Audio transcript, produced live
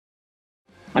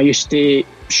I used to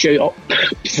shout up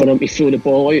for him to throw the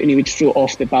ball out, and he would throw it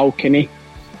off the balcony.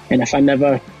 And if I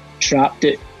never trapped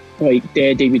it like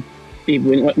dead, he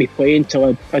wouldn't let me play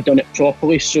until I'd done it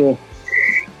properly. So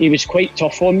he was quite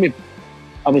tough on me.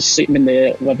 I was sleeping in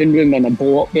the living room in a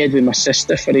block bed with my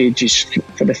sister for ages.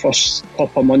 For the first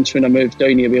couple of months when I moved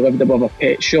down here, we lived above a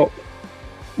pet shop.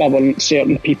 I wasn't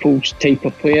certain people's type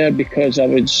of player because I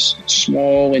was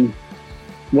small and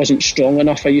wasn't strong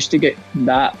enough. I used to get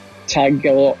that tag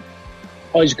a lot.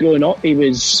 Us growing up, he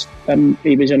was an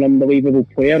unbelievable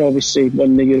player. Obviously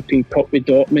won the European Cup with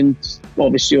Dortmund.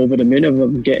 Obviously over the moon of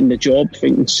him getting the job.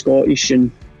 Thinking Scottish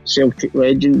and Celtic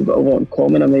legend, we've got a lot in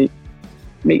common. I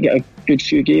might get a good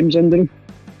few games under him.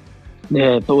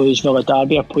 The Blues Villa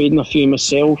Derby, I played in a few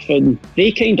myself, and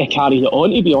they kind of carried it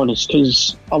on, to be honest,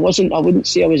 because I wouldn't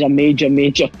say I was a major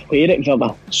player at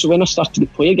Villa. So when I started to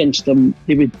play against them,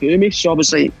 they would boo me. So I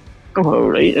was like, oh,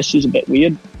 all right, this is a bit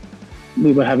weird.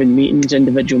 We were having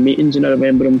individual meetings, and I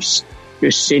remember him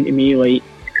just saying to me, like,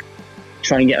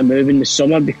 try and get a move in the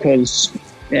summer because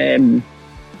you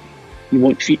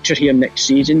won't feature here next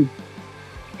season.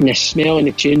 And the smell in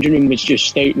the changing room was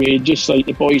just outrageous. Like,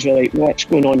 the boys were like, what's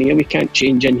going on here? We can't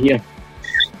change in here.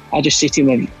 I just said to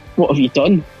him, what have you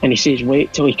done? And he says,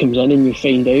 wait till he comes in and you'll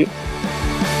find out.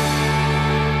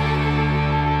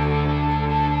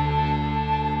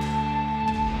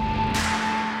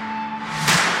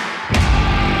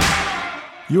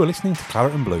 You are listening to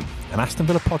Claret and Blue, an Aston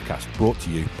Villa podcast brought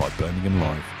to you by Birmingham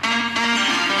Live.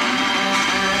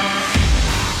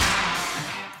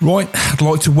 Right, I'd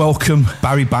like to welcome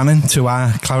Barry Bannan to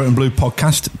our Claret and Blue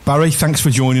podcast. Barry, thanks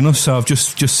for joining us. So I've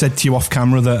just said to you off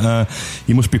camera that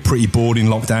you must be pretty bored in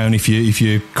lockdown if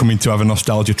you're coming to have a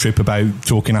nostalgia trip about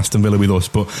talking Aston Villa with us.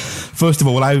 But first of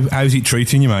all, how's it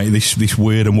treating you, mate, this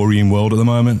weird and worrying world at the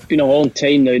moment? It's been a long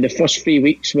time now. The first 3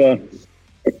 weeks were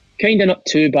kind of not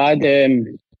too bad.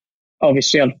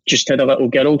 Obviously, I've just had a little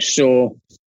girl, so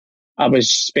I was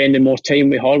spending more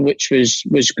time with her, which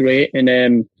was great.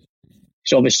 And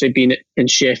so obviously being in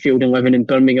Sheffield and living in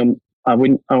Birmingham, I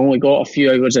only got a few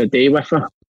hours a day with her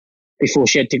before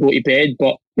she had to go to bed.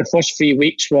 But the first 3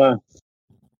 weeks were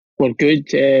good.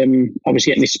 I was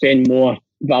getting to spend more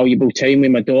valuable time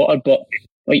with my daughter. But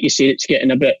like you said, it's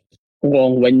getting a bit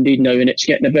long-winded now and it's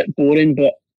getting a bit boring.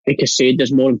 But like I said,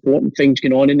 there's more important things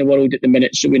going on in the world at the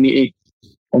minute, so we need to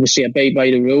obviously abide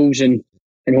by the rules and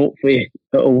hopefully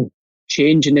it'll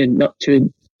change in the not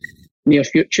too near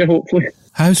future, hopefully.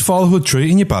 How's fatherhood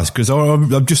treating you, Baz? Because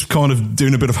I'm just kind of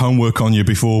doing a bit of homework on you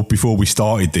before we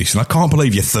started this, and I can't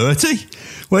believe you're 30.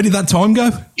 Where did that time go?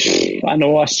 I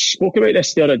know, I spoke about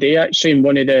this the other day actually in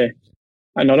one of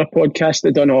another podcast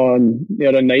I done on the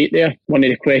other night there. One of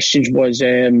the questions was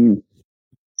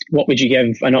what would you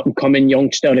give an up-and-coming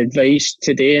youngster advice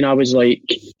today? And I was like,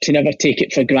 to never take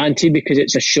it for granted because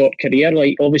it's a short career.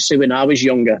 Like, obviously, when I was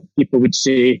younger, people would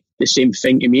say the same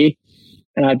thing to me.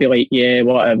 And I'd be like, yeah,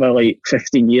 whatever, like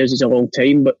 15 years is a long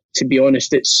time. But to be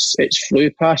honest, it's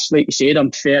flew past. Like you said,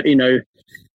 I'm 30 now.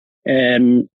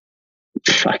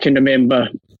 I can remember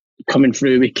coming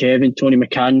through with Kevin, Tony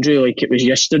McAndrew, like it was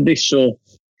yesterday. So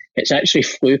it's actually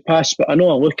flew past. But I know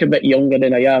I look a bit younger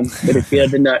than I am with the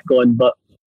beard and that gone. But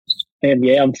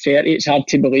yeah, I'm 30. It's hard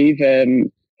to believe.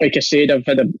 Like I said, I've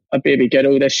had a baby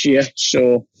girl this year,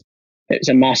 so it's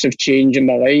a massive change in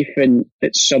my life, and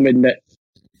it's something that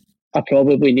I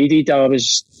probably needed. I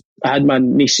had my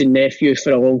niece and nephew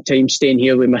for a long time, staying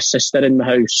here with my sister in the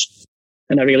house,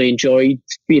 and I really enjoyed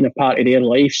being a part of their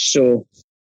life. So,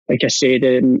 like I said,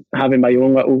 having my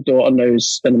own little daughter now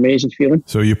is an amazing feeling.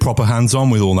 So you're proper hands-on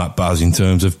with all that, Baz, in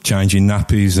terms of changing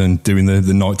nappies and doing the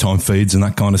nighttime feeds and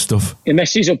that kind of stuff? The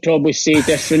missus will probably say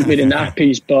different with the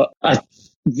nappies, but I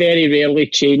very rarely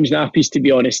change nappies, to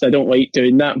be honest. I don't like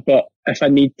doing that, but if I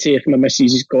need to, if my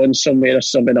missus is gone somewhere or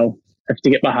something, I'll have to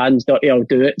get my hands dirty, I'll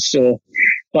do it. So,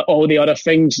 but all the other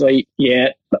things, like, yeah,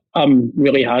 I'm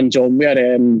really hands-on with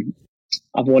her.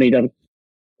 I've wanted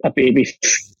a baby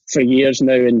for years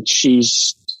now, and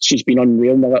she's been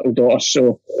unreal, my little daughter.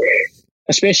 So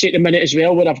especially at the minute as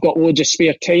well, where I've got loads of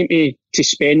spare time to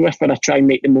spend with her, I try and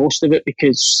make the most of it,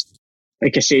 because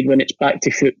like I said, when it's back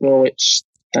to football,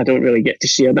 I don't really get to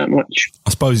see her that much. I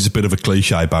suppose it's a bit of a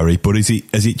cliche, Barry, but has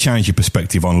it changed your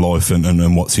perspective on life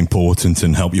and what's important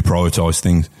and help you prioritise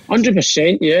things?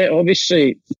 100%, yeah.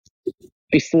 Obviously,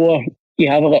 before you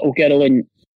have a little girl and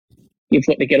you've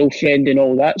got the girlfriend and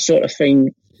all that sort of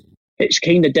thing, it's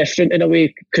kind of different in a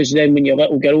way, because then when your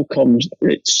little girl comes,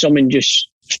 something just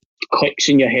clicks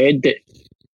in your head that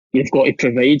you've got to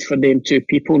provide for them two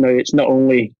people. Now, it's not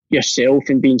only yourself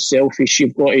and being selfish,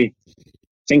 you've got to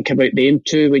think about them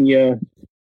too when you're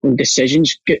when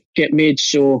decisions get made.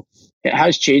 So it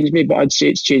has changed me, but I'd say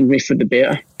it's changed me for the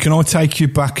better. Can I take you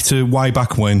back to way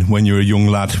back when you were a young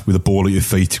lad with a ball at your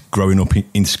feet growing up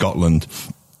in Scotland?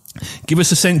 Give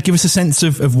us a sense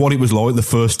of what it was like the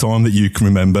first time that you can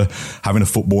remember having a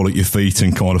football at your feet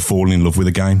and kind of falling in love with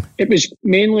the game. It was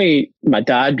mainly my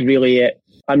dad, really.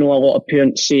 I know a lot of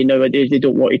parents say nowadays they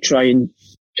don't want to try and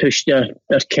push their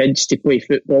kids to play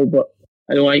football, but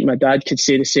I don't think my dad could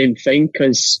say the same thing,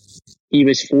 because he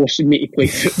was forcing me to play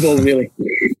football, really.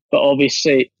 But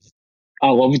obviously, I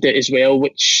loved it as well,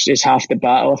 which is half the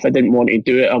battle. If I didn't want to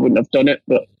do it, I wouldn't have done it.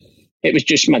 But it was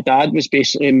just my dad was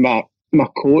basically my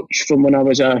coach from when I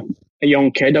was a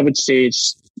young kid. I would say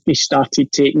he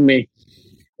started taking me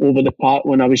over the park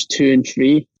when I was 2 and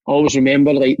 3. I always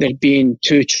remember there being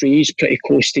 2 trees pretty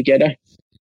close together,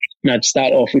 and I'd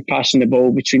start off with passing the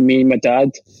ball between me and my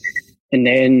dad, and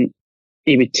then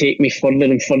he would take me further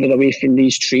and further away from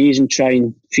these trees and try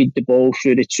and feed the ball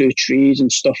through the 2 trees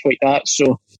and stuff like that.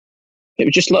 So it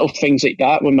was just little things like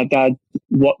that when my dad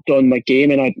worked on my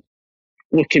game, and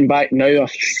looking back now,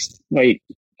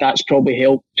 that's probably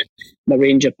helped my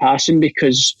range of passing,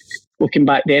 because looking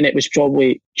back then it was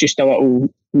probably just a little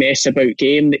mess about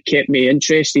game that kept me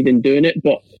interested in doing it.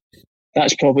 But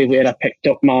that's probably where I picked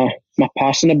up my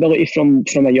passing ability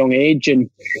from a young age, and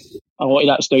a lot of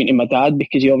that's down to my dad,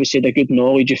 because he obviously had a good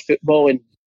knowledge of football, and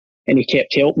he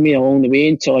kept helping me along the way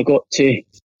until I got to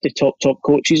the top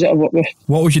coaches that I worked with.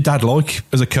 What was your dad like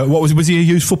as a coach? Was he a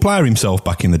useful player himself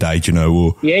back in the day, do you know?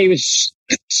 Or? Yeah, he was.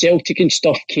 Celtic and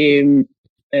stuff came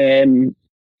to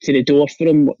the door for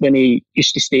him when he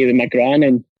used to stay with my gran,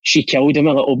 and she killed him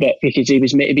a little bit because he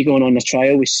was meant to be going on a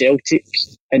trial with Celtic,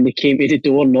 and they came to the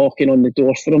door knocking on the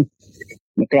door for him.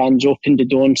 My gran's opened the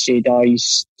door and said,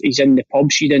 he's in the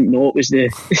pub. She didn't know it was the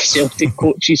Celtic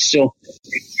coaches, so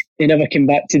they never came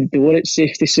back to the door, it's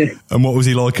safe to say. And what was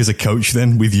he like as a coach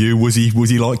then with you? Was he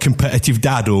like competitive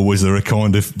dad, or was there a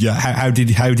kind of how did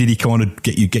he kind of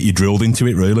get you drilled into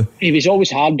it, really? He was always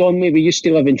hard on me. We used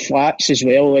to live in flats as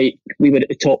well, like we were at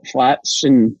the top flats,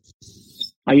 and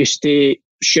I used to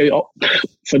shout up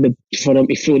for him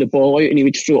to throw the ball out, and he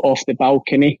would throw it off the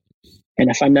balcony,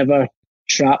 and if I never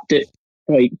trapped it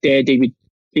like dead, he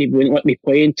wouldn't let me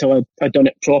play until I'd done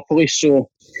it properly. So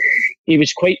he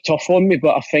was quite tough on me,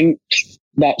 but I think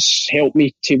that's helped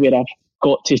me to where I've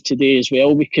got to today as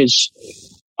well, because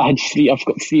I've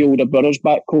got 3 older brothers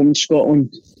back home in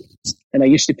Scotland, and I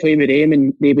used to play with them,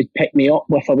 and they would pick me up.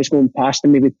 If I was going past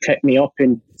them, they would pick me up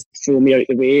and throw me out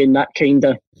the way, and that kind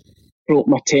of broke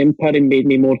my temper and made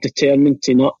me more determined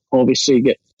to not obviously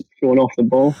get thrown off the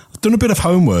ball. I've done a bit of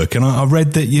homework, and I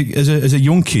read that you, as a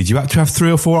young kid, you had to have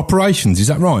 3 or 4 operations. Is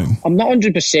that right? I'm not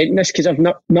 100% in this, because I've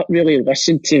not really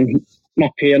listened to my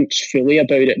parents fully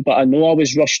about it, but I know I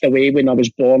was rushed away when I was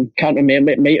born. Can't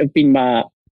remember. It might have been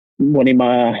one of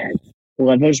my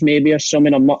livers maybe or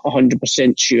something. I'm not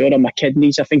 100% sure. Or my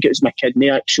kidneys. I think it was my kidney,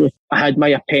 actually. I had my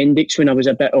appendix when I was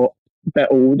a bit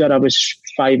older. I was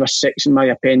 5 or 6 and my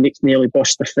appendix nearly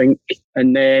burst, I think.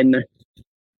 And then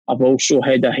I've also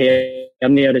had a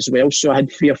hernia as well. So I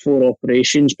had 3 or 4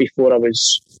 operations before I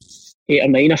was 8 or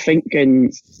 9, I think.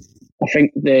 And I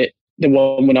think the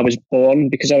one when I was born,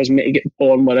 because I was meant to get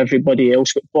born where everybody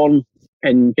else got born,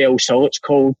 in Bells Hill, it's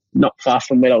called, not far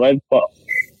from where I live, but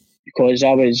because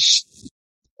I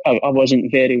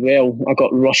wasn't very well, I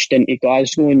got rushed into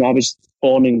Glasgow, and I was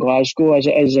born in Glasgow as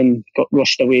it is, and got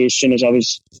rushed away as soon as I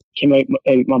came out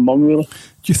my mum, really.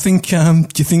 Do you think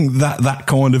that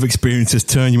kind of experience has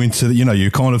turned you into,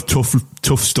 you're kind of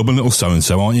tough, stubborn little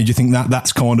so-and-so, aren't you? Do you think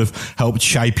that's kind of helped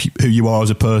shape who you are as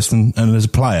a person and as a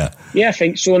player? Yeah, I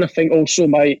think so, and I think also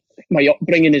my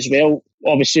upbringing as well.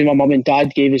 Obviously, my mum and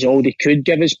dad gave us all they could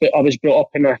give us, but I was brought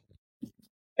up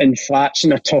in flats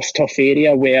in a tough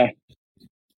area where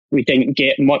we didn't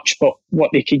get much, but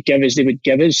what they could give us, they would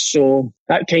give us. So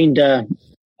that kind of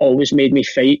always made me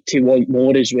fight to want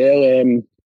more as well,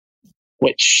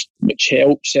 which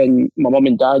helps. And my mum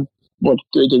and dad were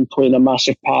good in playing a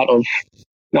massive part of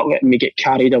not letting me get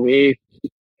carried away,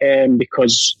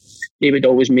 because they would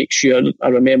always make sure I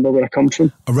remember where I come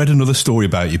from. I read another story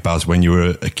about you, Baz, when you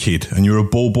were a kid, and you were a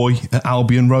ball boy at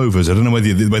Albion Rovers. I don't know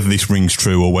whether this rings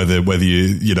true or whether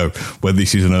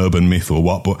this is an urban myth or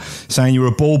what, but saying you were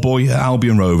a ball boy at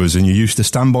Albion Rovers and you used to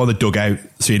stand by the dugout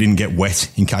so you didn't get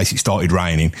wet in case it started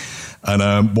raining.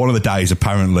 And one of the days,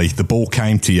 apparently, the ball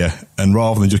came to you, and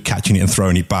rather than just catching it and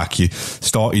throwing it back, you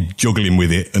started juggling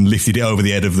with it and lifted it over the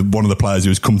head of one of the players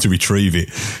who has come to retrieve it,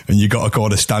 and you got a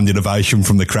kind of standing ovation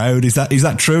from the crowd. Is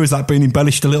that true? Has that been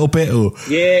embellished a little bit? Or?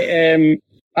 Yeah,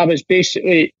 I was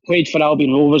basically played for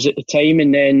Albion Rovers at the time,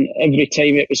 and then every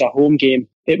time it was a home game,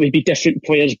 it would be different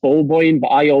players ball boying, but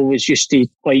I always used to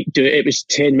like do it. It was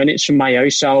 10 minutes from my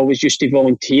house. I always used to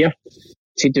volunteer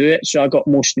to do it. So I got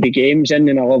most of the games in,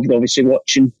 and I loved obviously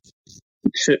watching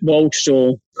football.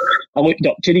 So I looked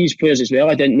up to these players as well.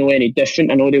 I didn't know any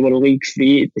different. I know they were League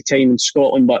 3 at the time in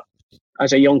Scotland, but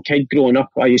as a young kid growing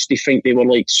up, I used to think they were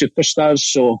like superstars.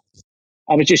 So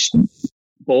I was just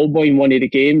ball boying one of the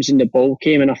games, and the ball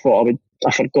came, and I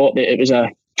forgot that it was a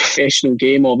professional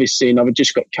game, obviously, and I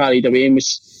just got carried away and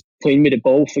was playing with the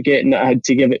ball, forgetting that I had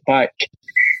to give it back.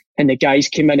 And the guys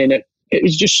came in, and it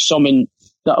was just something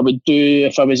that I would do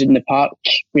if I was in the park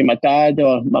with my dad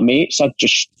or my mates. I'd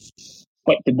just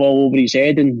whip the ball over his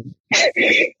head and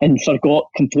and forgot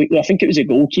completely. I think it was a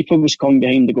goalkeeper was coming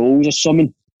behind the goals or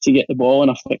something to get the ball,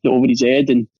 and I flicked it over his head,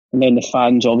 and then the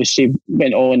fans obviously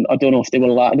went on. I don't know if they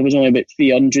were there was only about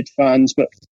 300 fans, but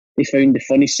they found the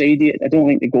funny side of it. I don't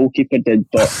think the goalkeeper did,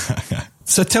 but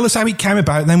So tell us how it came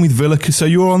about then with Villa. So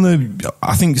you're on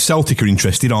I think Celtic are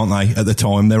interested, aren't they, at the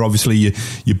time? They're obviously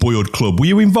your boyhood club. Were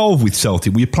you involved with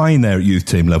Celtic? Were you playing there at youth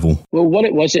team level? Well, what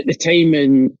it was at the time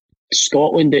in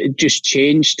Scotland, it had just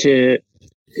changed to,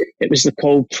 it was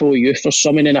called Pro Youth or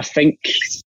something, and I think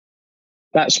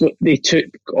that's what they took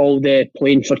all the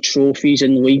playing for trophies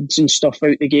and leagues and stuff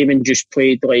out the game and just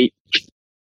played like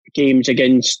games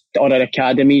against other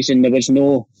academies, and there was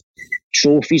no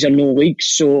trophies or no leagues.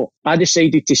 So I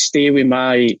decided to stay with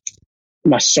my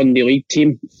Sunday league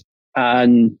team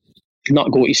and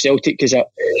not go to Celtic because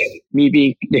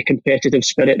maybe the competitive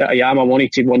spirit that I am, I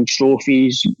wanted to win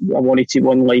trophies. I wanted to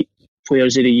win like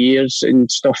Players of the Years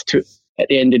and stuff at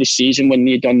the end of the season when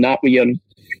they'd done that with your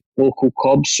local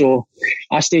clubs. So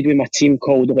I stayed with my team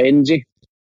called Lenzie,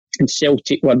 and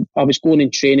Celtic I was going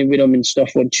and training with them and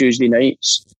stuff on Tuesday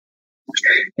nights,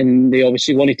 and they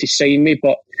obviously wanted to sign me,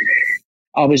 but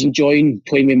I was enjoying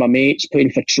playing with my mates,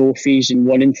 playing for trophies and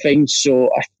winning things. So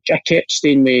I kept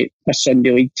staying with my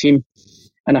Sunday league team,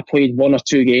 and I played 1 or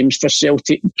 2 games for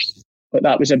Celtic, but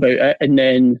that was about it. And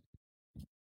then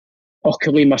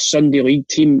luckily my Sunday league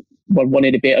team were one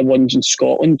of the better ones in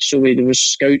Scotland, so there was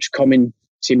scouts coming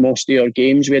to most of our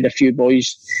games. We had a few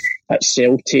boys at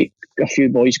Celtic, a few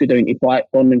boys go down to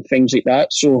Blackburn and things like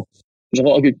that. So there's a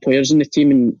lot of good players in the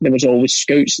team, and there was always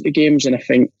scouts at the games. And I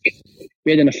think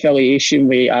we had an affiliation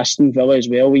with Aston Villa as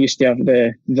well. We used to have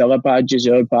the Villa badge as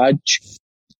our badge.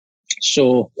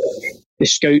 So the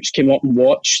scouts came up and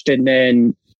watched, and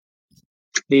then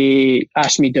they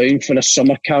asked me down for a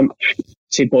summer camp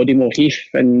to Bodymore Heath,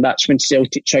 and that's when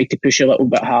Celtic tried to push a little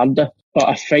bit harder. But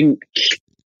I think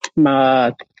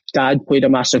my dad played a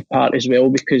massive part as well,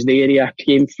 because the area I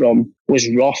came from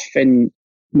was rough, and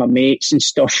my mates and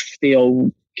stuff, they all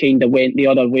kind of went the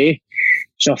other way.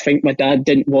 So I think my dad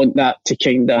didn't want that to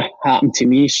kind of happen to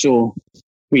me. So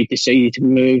we decided to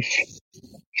move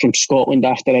from Scotland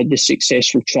after I had the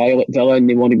successful trial at Villa, and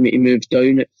they wanted me to move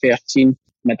down at 13.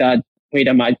 My dad played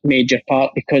a major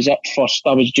part, because at first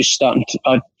I'd just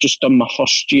done my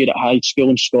first year at high school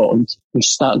in Scotland. I was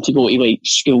starting to go to like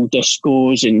school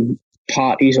discos and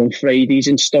parties on Fridays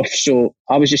and stuff. So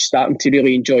I was just starting to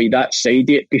really enjoy that side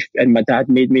of it, and my dad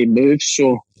made me move.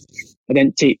 So I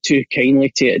didn't take too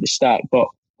kindly to it at the start, but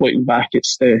looking back,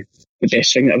 it's the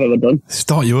best thing that I've ever done.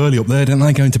 Start you early up there, didn't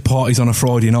they? Going to parties on a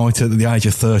Friday night at the age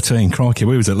of 13. Crikey,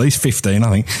 we was at least 15, I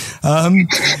think.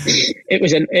 It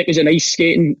was an ice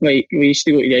skating. Like, we used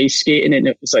to go to the ice skating, and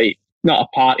it was like not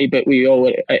a party, but we all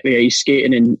were at the ice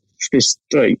skating, and there's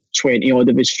like 20 odd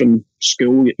of us from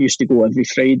school used to go every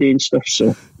Friday and stuff.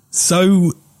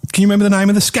 So can you remember the name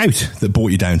of the scout that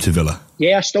brought you down to Villa?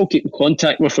 Yeah, I still keep in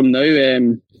contact with him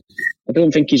now. I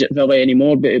don't think he's at Villa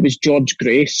anymore, but it was George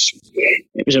Grace.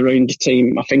 It was around the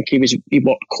time, I think he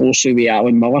worked closely with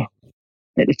Alan Miller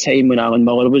at the time when Alan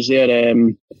Miller was there.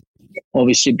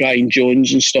 Obviously Brian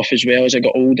Jones and stuff as well as I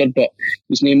got older, but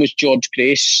his name was George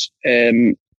Grace.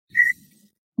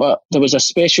 But there was a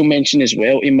special mention as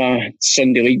well to my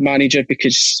Sunday League manager,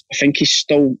 because I think he's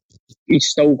still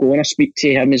going. I speak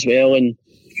to him as well, and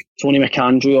Tony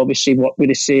McAndrew obviously worked with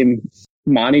the same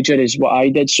manager as what I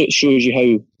did, so it shows you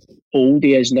how old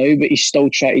he is now, but he's still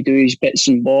trying to do his bits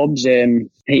and bobs.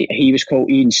 He was called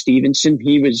Ian Stevenson.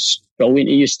 He was brilliant.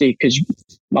 He used to, because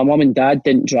my mum and dad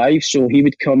didn't drive, so he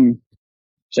would come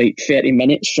like 30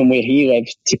 minutes from where he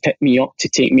lived to pick me up, to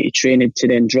take me to training, to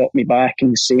then drop me back,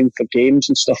 and the same for games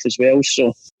and stuff as well.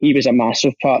 So he was a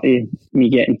massive part of me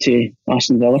getting to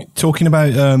Aston Villa. Talking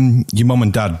about your mum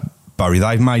and dad, Barry,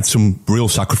 they've made some real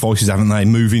sacrifices, haven't they,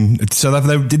 moving? So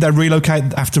did they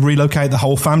have to relocate the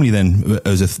whole family then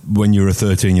when you were a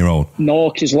 13-year-old?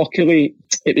 No, because luckily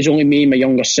it was only me and my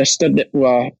younger sister that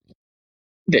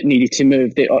needed to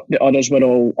move. The others were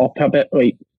all up a bit,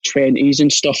 like 20s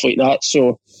and stuff like that.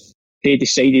 So they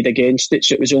decided against it.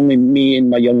 So it was only me and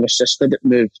my younger sister that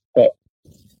moved. But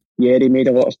yeah, they made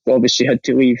a lot of, obviously had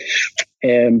to leave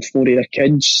 4 of their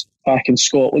kids back in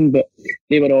Scotland, but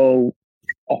they were all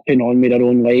up and on with their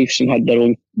own lives and had their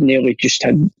own, nearly just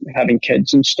having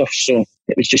kids and stuff. So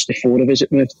it was just the 4 of us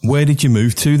that moved. Where did you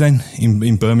move to then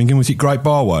in Birmingham? Was it Great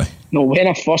Barway? No, when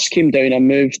I first came down, I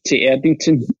moved to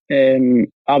Erdington.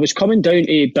 I was coming down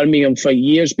to Birmingham for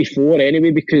years before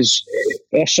anyway, because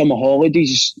our summer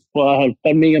holidays were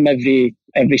Birmingham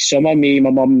every summer. Me, my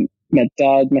mum, my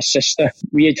dad, my sister.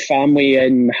 We had family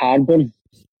in Harborne,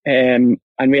 and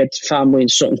we had family in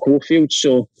Sutton Coldfield.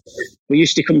 So we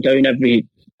used to come down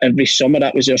every summer.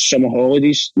 That was our summer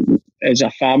holidays as a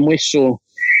family. So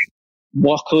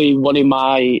luckily, one of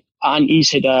my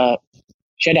aunties had a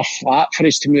flat for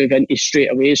us to move into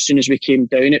straight away. As soon as we came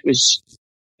down, it was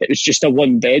just a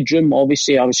 1-bedroom.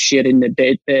 Obviously, I was sharing the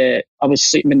bed. I was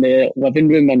sleeping in the living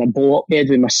room in a block bed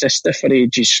with my sister for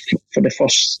ages. For the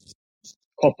first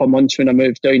couple of months when I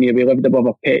moved down here, we lived above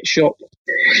a pet shop.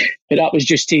 But that was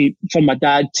just for my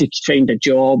dad to find a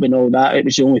job and all that. It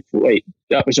was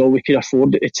that was all we could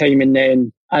afford at the time. And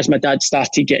then as my dad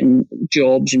started getting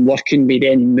jobs and working, we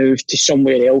then moved to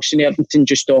somewhere else in Erdington,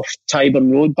 just off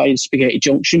Tyburn Road by the Spaghetti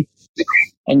Junction.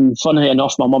 And funnily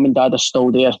enough, my mum and dad are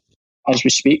still there as we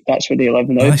speak. That's where they live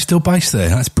now. They're still based there.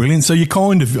 That's brilliant. So you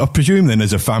kind of, I presume then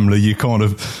as a family, you kind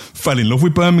of fell in love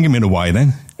with Birmingham in a way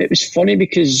then? It was funny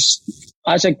because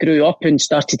as I grew up and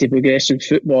started to progress in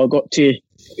football, I got to,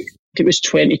 it was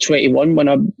 2021 when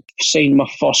I signed my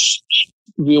first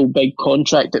real big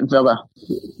contract at Villa.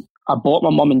 I bought my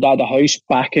mum and dad a house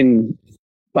back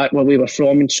where we were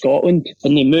from in Scotland,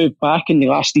 and they moved back and they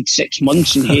lasted 6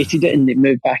 months and hated it, and they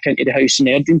moved back into the house in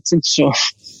Erdington. So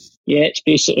yeah, it's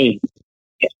basically,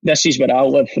 this is where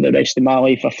I'll live for the rest of my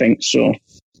life, I think. So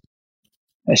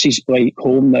this is like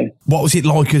home now. What was it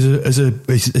like as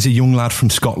a young lad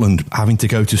from Scotland having to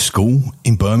go to school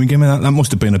in Birmingham? That must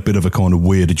have been a bit of a kind of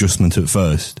weird adjustment at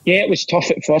first. Yeah, it was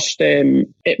tough at first.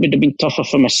 It would have been tougher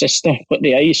for my sister, but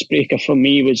the icebreaker for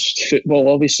me was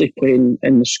football, obviously playing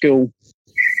in the school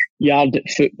yard at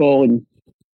football, and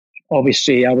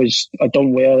obviously I'd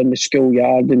done well in the school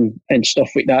yard and stuff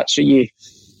like that. So you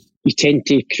tend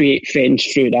to create friends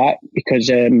through that,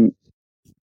 because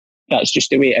that's just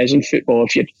the way it is in football.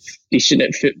 If you're decent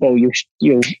at football,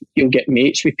 you'll get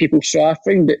mates with people. So I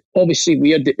found it obviously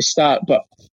weird at the start, but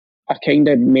I kind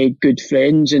of made good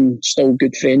friends and still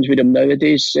good friends with them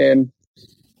nowadays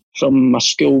from my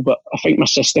school. But I think my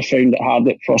sister found it hard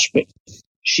at first, but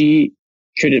she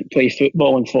couldn't play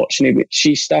football, unfortunately, but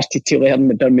she started to learn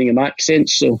the Birmingham accent,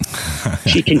 so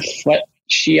she can flip.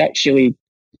 She actually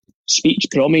speaks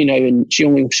Brummy now, and she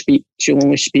only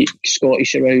speaks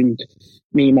Scottish around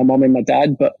me, my mum and my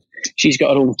dad, but she's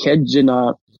got her own kids and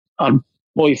a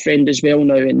boyfriend as well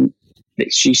now, and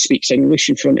that she speaks English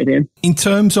in front of them. In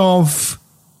terms of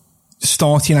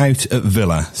starting out at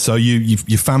Villa, so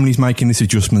your family's making this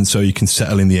adjustment so you can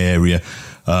settle in the area,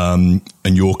 and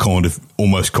you're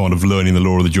almost learning the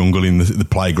law of the jungle in the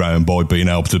playground by being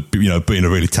able to, being a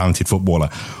really talented footballer.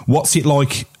 What's it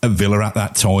like at Villa at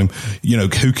that time?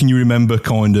 Who can you remember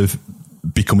kind of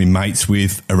becoming mates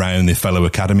with around the fellow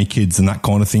academy kids and that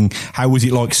kind of thing? How was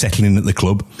it like settling at the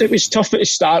club? It was tough at the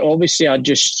start. Obviously, at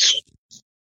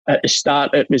the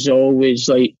start, it was always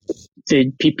like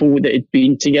the people that had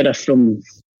been together from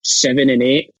 7 and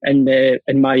 8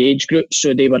 in my age group.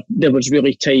 So there was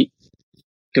really tight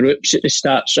groups at the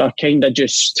start. So I kind of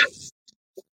just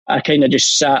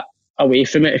sat away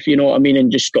from it, if you know what I mean,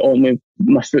 and just got on with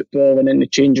my football. And in the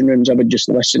changing rooms, I would just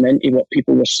listen into what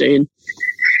people were saying.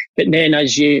 But then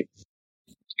as you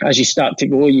start to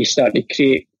go, you start to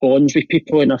create bonds with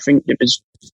people. And I think there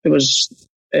was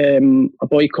a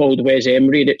boy called Wes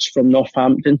Emery that's from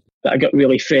Northampton that I got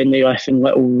really friendly with, and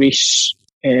little Reece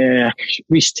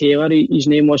Taylor, his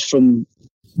name was, from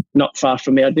not far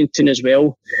from Erdington as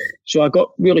well. So I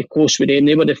got really close with them.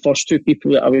 They were the first 2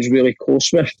 people that I was really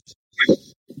close with.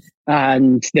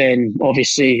 And then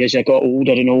obviously as I got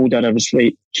older and older, I was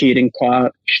like Kieran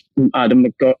Clark, Adam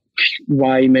McGurk,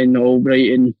 Wyman,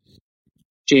 Albrighton,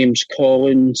 James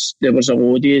Collins. There was a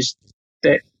load of us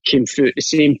that came through at the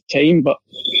same time, but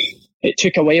it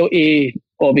took a while to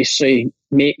obviously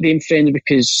make them friends,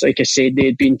 because like I said, they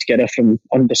had been together from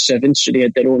under 7, so they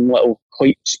had their own little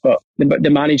cliques. But the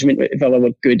management at Villa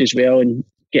were good as well, and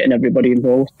getting everybody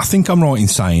involved. I think I'm right in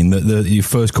saying that your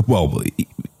first couple,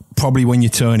 probably when you're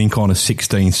turning kind of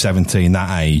 16, 17,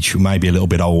 that age, maybe a little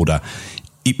bit older,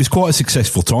 it was quite a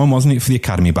successful time, wasn't it, for the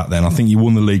academy back then? I think you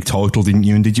won the league title, didn't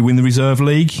you? And did you win the reserve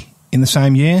league in the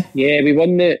same year? Yeah, we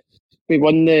won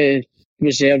the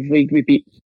reserve league. We beat,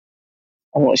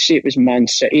 I want to say it was Man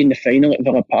City in the final at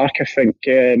Villa Park, I think.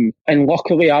 And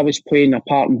luckily I was playing a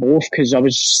part in both because I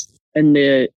was in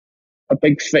a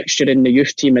big fixture in the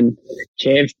youth team, and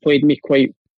Kev played me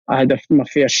quite. I had my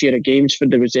fair share of games for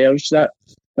the reserves that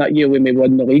year when we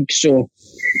won the league. So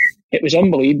it was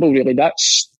unbelievable, really. That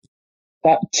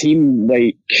team,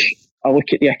 like, I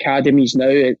look at the academies now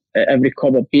at every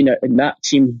club I've been at, and that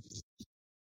team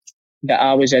that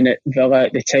I was in at Villa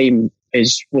at the time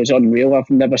was unreal. I've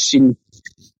never seen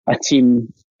a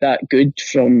team that good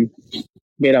from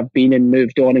where I've been and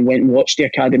moved on and went and watched the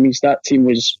academies. That team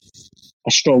was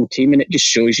a strong team, and it just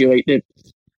shows you, like, that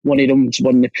one of them's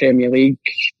won the Premier League.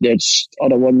 There's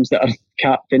other ones that are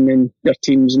captaining their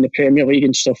teams in the Premier League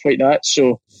and stuff like that.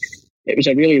 So it was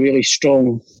a really, really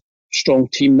strong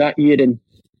team that year, and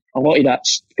a lot of that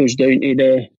goes down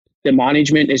to the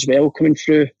management as well coming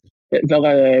through at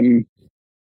Villa.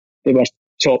 They were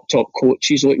top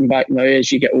coaches. Looking back now,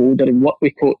 as you get older and work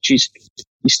with coaches,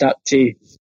 you start to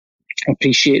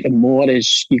appreciate them more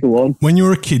as you go on. When you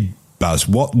were a kid, Baz,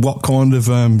 what kind of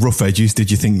rough edges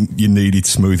did you think you needed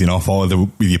smoothing off, either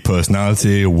with your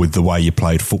personality or with the way you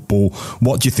played football?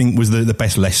 What do you think was the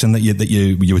best lesson that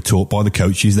you were taught by the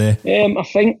coaches there? I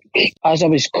think as I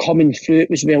was coming through, it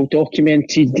was well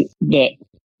documented that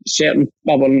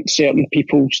I wasn't certain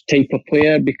people's type of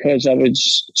player because I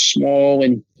was small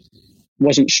and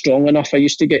wasn't strong enough. I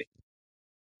used to get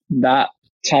that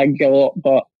tagged a lot,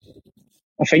 but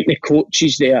I think the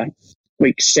coaches there,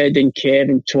 like Sid and Kev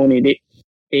and Tony,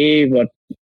 they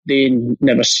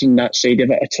never seen that side of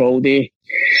it at all. They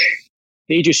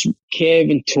just,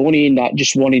 Kev and Tony and that,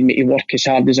 just wanted me to work as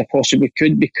hard as I possibly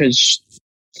could, because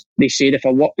they said if I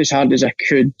worked as hard as I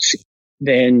could,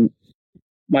 then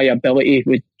my ability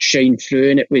would shine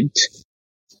through, and it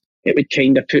would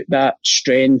kind of put that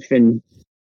strength and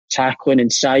tackling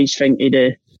and size thing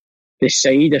to the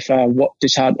side. If I worked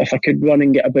as hard, if I could run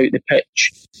and get about the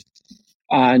pitch,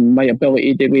 and my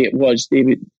ability the way it was,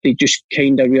 they just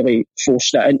kind of really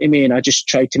forced that into me, and I just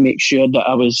tried to make sure that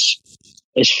I was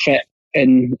as fit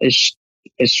and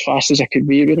as fast as I could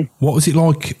be, really. What was it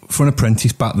like for an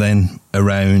apprentice back then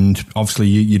around, obviously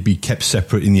you'd be kept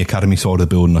separate in the academy side of the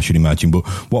building, I should imagine, but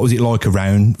what was it like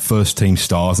around first team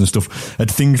stars and stuff? Had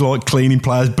things like cleaning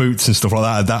players' boots and stuff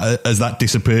like that, has that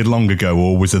disappeared long ago,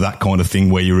 or was there that kind of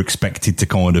thing where you were expected to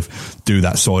kind of do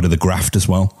that side of the graft as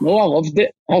well? No, I loved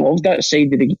it. I loved that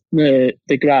side of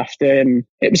the graft.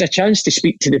 It was a chance to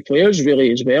speak to the players,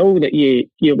 really, as well, that you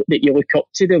look up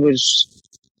to. There was,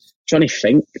 trying to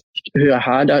think who I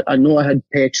had. I know I had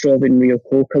Petrov and Rio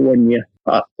Coca one year.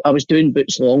 I was doing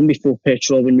boots long before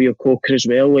Petrov and Rio Coca as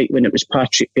well, like when it was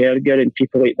Patrick Berger and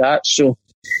people like that. So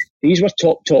these were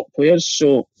top players.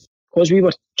 So because we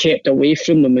were kept away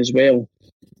from them as well,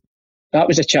 that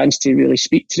was a chance to really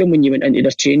speak to them when you went into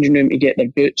their changing room to get their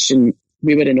boots, and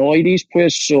we were in all of these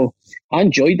players. So I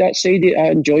enjoyed that side. I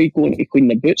enjoyed going to clean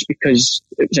their boots because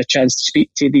it was a chance to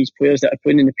speak to these players that are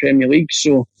playing in the Premier League.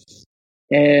 So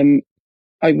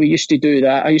we used to do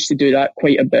that. I used to do that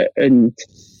quite a bit, and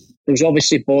there was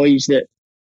obviously boys that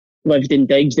lived in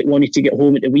digs that wanted to get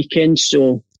home at the weekend.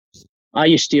 So I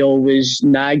used to always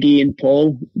Nagy and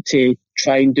Paul to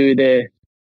try and do the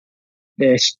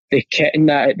kit and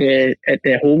that at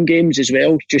the home games as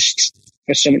well, just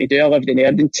for someone to do. I lived in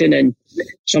Erdington, and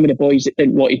some of the boys that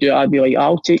didn't want to do it, I'd be like,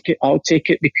 I'll take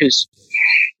it, because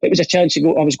it was a chance to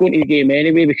go. I was going to the game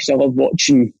anyway because I loved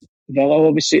watching Villa,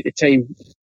 obviously, at the time.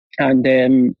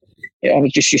 And I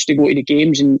was just used to go to the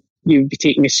games, and you'd be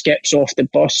taking the skips off the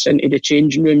bus into the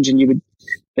changing rooms, and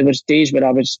there was days where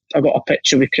I got a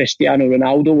picture with Cristiano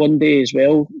Ronaldo one day as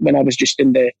well when I was just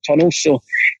in the tunnel. So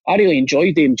I really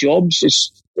enjoyed them jobs.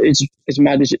 As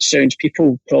mad as it sounds,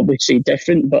 people probably say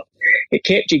different, but it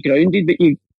kept you grounded, but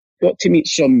you got to meet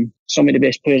some of the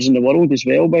best players in the world as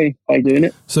well by doing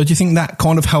it. So do you think that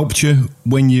kind of helped you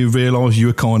when you realised you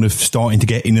were kind of starting to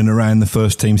get in and around the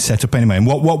first team setup anyway? And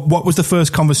what was the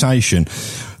first conversation,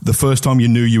 the first time you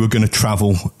knew you were going to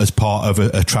travel as part of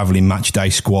a travelling match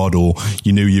day squad, or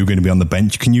you knew you were going to be on the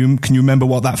bench? Can you remember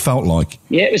what that felt like?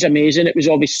 Yeah, it was amazing. It was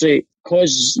obviously,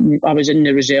 because I was in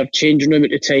the reserve changing room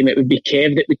at the time, it would be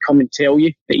Kev that would come and tell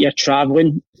you that you're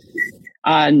travelling.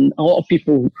 And a lot of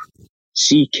people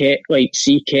see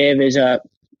Kev as a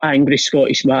angry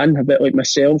Scottish man, a bit like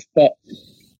myself, but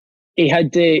he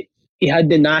had the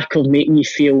knack of making you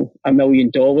feel $1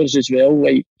 million as well,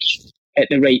 like at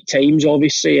the right times,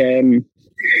 obviously.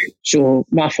 So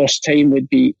my first time would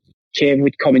be Kev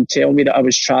would come and tell me that I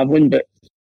was travelling, but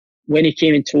when he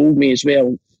came and told me as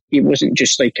well, he wasn't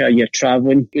just like, you're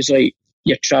travelling. It was like,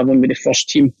 you're travelling with the first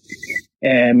team.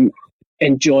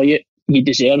 Enjoy it. you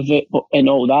deserve it and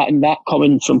all that. And that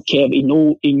coming from Kev,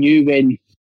 he knew when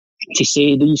to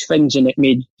say these things, and it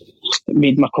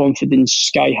made my confidence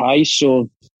sky high. So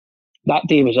that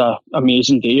day was an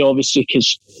amazing day, obviously,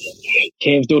 because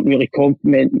Kev don't really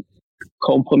compliment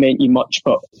you much,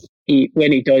 but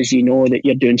when he does, you know that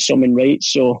you're doing something right.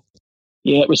 So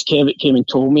yeah, it was Kev that came and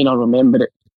told me, and I remember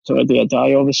it till the day I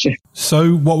die, obviously.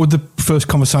 So what was the first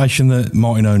conversation that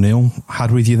Martin O'Neill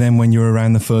had with you then when you were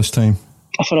around the first team?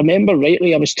 If I remember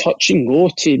rightly, I was touch and go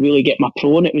to really get my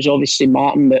pro, and it was obviously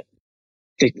Martin that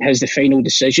has the final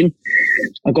decision.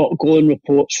 I got glowing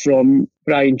reports from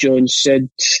Brian Jones, Sid,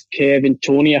 Kev and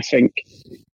Tony, I think.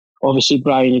 Obviously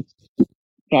Brian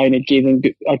had given,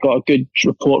 I got a good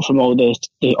report from all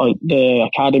the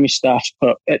academy staff,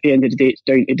 but at the end of the day it's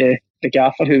down to the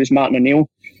gaffer, who was Martin O'Neill.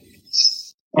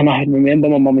 And I remember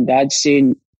my mum and dad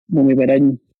saying when we were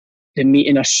in the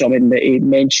meeting or something that he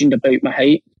mentioned about my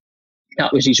height.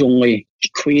 That was his only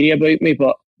query about me.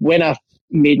 But when I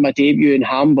made my debut in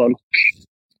Hamburg,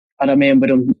 I remember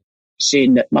him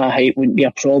saying that my height wouldn't be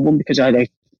a problem because I had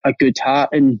a good heart,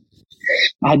 and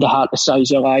I had the heart the size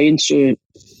of a lion. So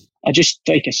I just,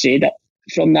 like I said, that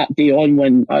from that day on,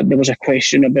 when there was a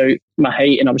question about my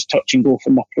height and I was touch and go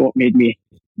for my pro, it made me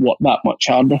work that much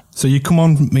harder. So you come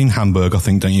on in Hamburg, I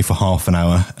think, don't you, for half an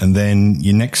hour, and then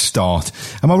your next start.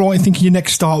 Am I right in thinking your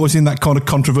next start was in that kind of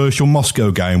controversial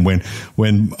Moscow game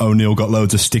when O'Neill got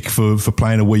loads of stick for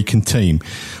playing a weakened team?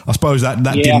 I suppose that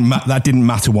didn't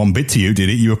matter one bit to you, did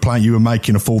it? You were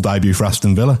making a full debut for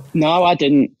Aston Villa. No, I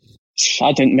didn't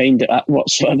mind it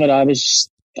whatsoever. I was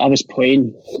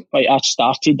playing. Like, I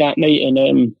started that night,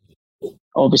 and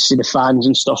obviously the fans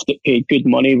and stuff that paid good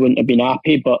money wouldn't have been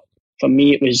happy, but for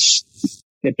me, it was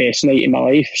the best night of my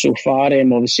life so far.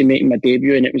 Obviously making my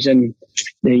debut, and it was in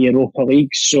the Europa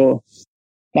League, so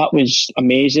that was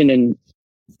amazing. And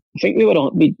I think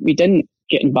we didn't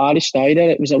get embarrassed either.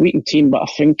 It was a weakened team, but I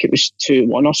think it was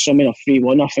 2-1 or something, or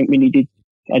 3-1. I think we needed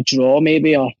a draw,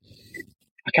 maybe, or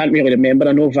I can't really remember.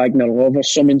 I know Wagner Love or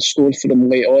someone scored for them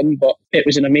late on, but it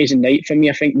was an amazing night for me.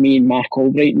 I think me and Mark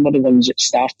Albrighton were the ones that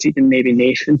started, and maybe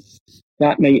Nathan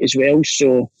that night as well.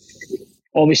 So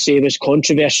obviously there was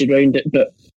controversy around it, but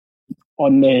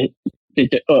on the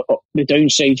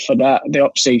downside for that, the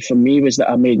upside for me was that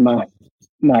I made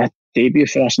my debut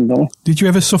for Aston Villa. Did you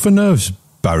ever suffer nerves,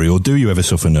 Barry, or do you ever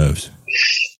suffer nerves?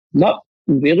 Not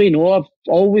really, no. I've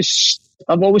always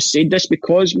said this,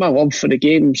 because my love for the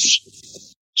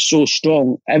game's so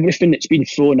strong. Everything that's been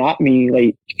thrown at me,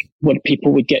 like when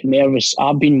people would get nervous,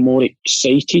 I've been more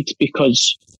excited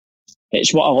because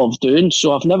it's what I love doing.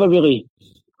 So I've never really,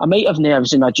 I might have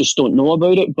nerves and I just don't know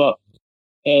about it, but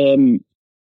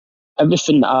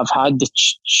everything that I've had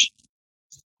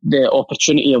the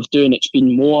opportunity of doing, it's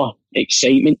been more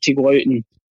excitement to go out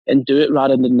and do it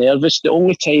rather than nervous. The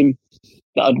only time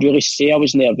that I'd really say I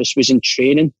was nervous was in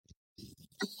training,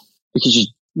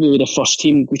 because we were the first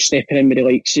team stepping in with the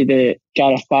likes of the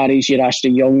Gareth Barrys, your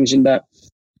Ashley Youngs, and that.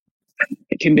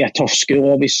 It can be a tough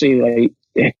school, obviously.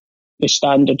 Like the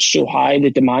standards so high, the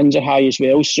demands are high as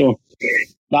well. So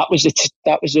that was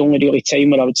the only really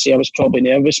time where I would say I was probably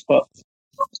nervous. But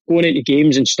going into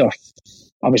games and stuff,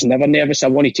 I was never nervous. I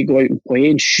wanted to go out and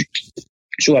play and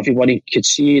so everyone could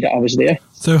see that I was there.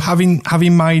 So having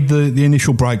made the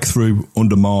initial breakthrough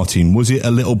under Martin, was it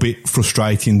a little bit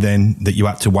frustrating then that you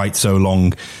had to wait so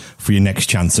long for your next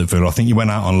chance at Villa? I think you went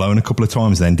out on loan a couple of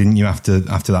times then, didn't you, after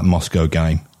that Moscow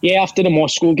game? Yeah, after the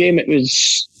Moscow game, it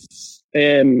was...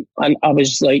 and I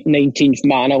was like 19th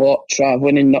man a lot,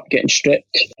 travelling and not getting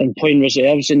stripped and playing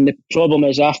reserves. And the problem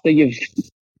is, after you've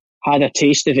had a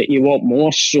taste of it, you want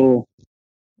more. So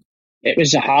it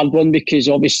was a hard one, because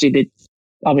obviously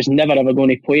I was never ever going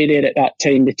to play there at that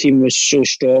time. The team was so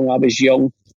strong. I was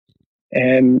young.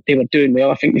 They were doing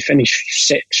well. I think they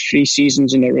finished 3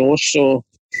 seasons in a row. So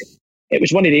it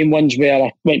was one of them ones where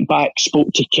I went back, spoke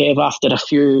to Kev after a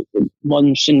few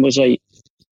months and was like,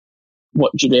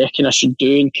 what do you reckon I should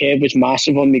do? And Kev was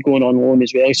massive on me going on loan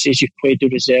as well. He says, you've played the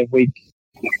reserve league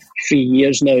 3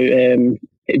 years now.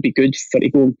 It'd be good for to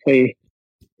go and play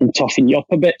and toughen you up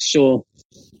a bit. So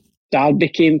Dad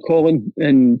became calling,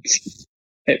 and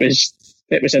it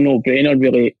was a no-brainer,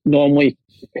 really. Normally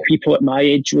people at my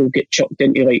age will get chucked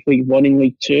into like League 1 and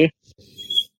League 2.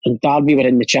 And Dad, we were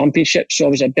in the Championship, so I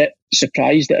was a bit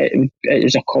surprised that it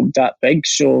was a club that big.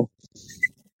 So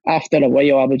after a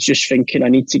while, I was just thinking, I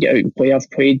need to get out and play. I've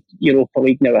played Europa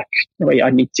League now.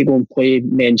 I need to go and play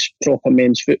proper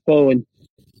men's football. And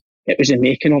it was the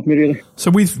making of me, really.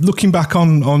 So, with looking back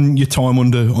on your time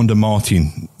under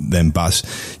Martin, then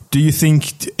Baz, do you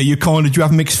think do you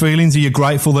have mixed feelings? Are you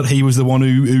grateful that he was the one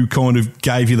who kind of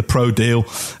gave you the pro deal,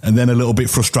 and then a little bit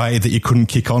frustrated that you couldn't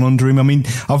kick on under him? I mean,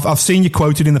 I've seen you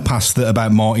quoted in the past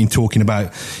about Martin talking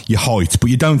about your height, but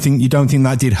you don't think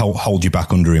that did hold you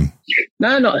back under him?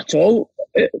 No, not at all.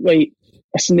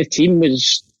 Listen,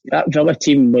 that Villa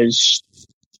team was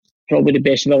probably the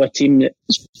best Villa team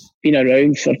that's been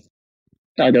around for,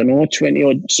 I don't know, 20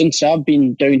 odd. Since I've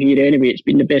been down here anyway, it's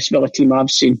been the best Villa team I've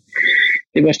seen.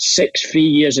 They were 3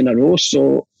 years in a row,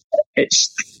 so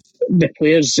it's the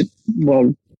players that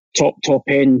were top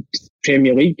end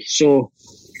Premier League. So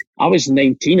I was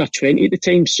 19 or 20 at the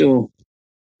time, so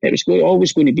it was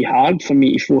always going to be hard for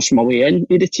me to force my way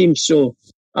into the team. So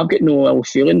I've got no ill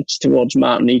feelings towards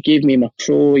Martin. He gave me my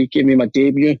pro, he gave me my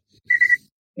debut.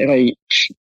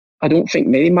 I don't think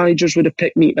many managers would have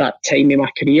picked me at that time in my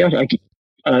career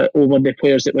over the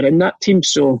players that were in that team.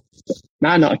 So,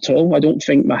 nah, not at all. I don't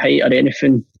think my height or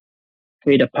anything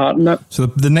played a part in that. So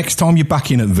the next time you're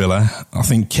back in at Villa, I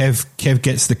think Kev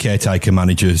gets the caretaker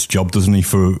manager's job, doesn't he,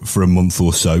 for a month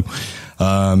or so?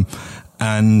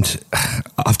 And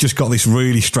I've just got this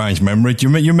really strange memory. Do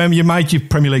you remember you made your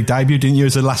Premier League debut, didn't you,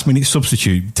 as a last-minute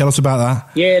substitute? Tell us about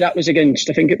that. Yeah, that was against,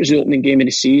 I think it was the opening game of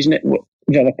the season at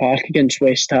Villa Park against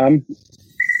West Ham,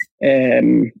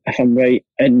 if I'm right.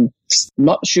 And I'm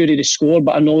not sure of the score,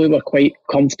 but I know we were quite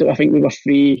comfortable. I think we were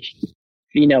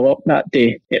 3-0 up that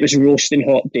day. It was a roasting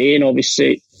hot day, and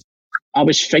obviously I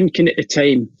was thinking at the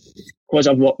time, because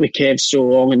I've worked with Kev so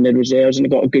long in the reserves and I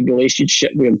got a good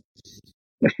relationship with him,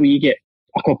 if we get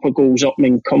a couple of goals up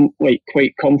and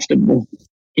quite comfortable,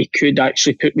 he could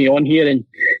actually put me on here. And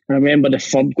I remember the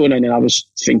third going in, and I was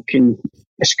thinking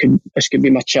this could be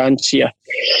my chance here.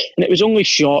 And it was only a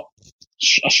short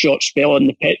spell on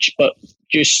the pitch, but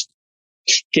just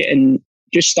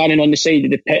standing on the side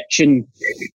of the pitch and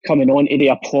coming on to the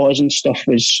applause and stuff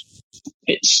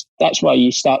that's why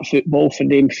you start football, for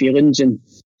them feelings, and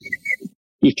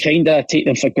you kind of take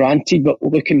them for granted. But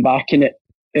looking back in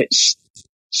it's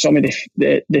some of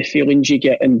the feelings you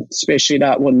get, and especially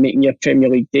that one, making your Premier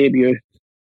League debut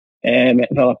at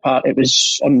Villa Park, it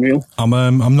was unreal. I'm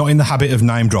not in the habit of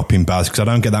name dropping, Baz, because I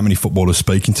don't get that many footballers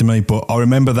speaking to me, but I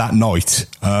remember that night,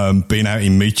 being out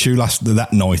in Michu that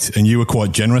night, and you were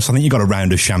quite generous. I think you got a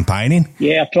round of champagne in.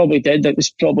 Yeah, I probably did. It was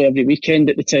probably every weekend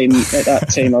at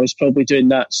that time I was probably doing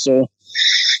that. So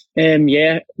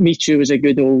Michu was a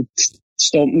good old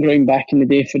stomping ground back in the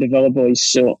day for the Villa boys.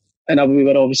 So, and we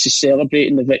were obviously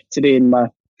celebrating the victory in my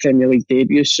Premier League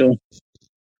debut, so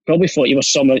probably thought you were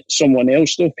someone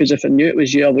else, though, because if I knew it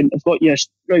was you, I wouldn't have got you a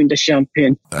round of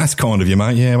champagne. That's kind of you,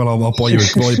 mate. Yeah, well, I'll buy you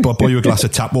a glass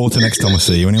of tap water next time I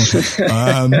see you, anyway.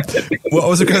 Well, I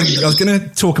was going to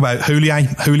talk about Houllier.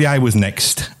 Houllier was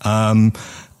next.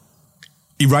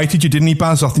 He rated you, didn't he,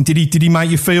 Baz? I think did he make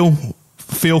you feel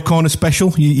kind of special?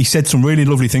 He said some really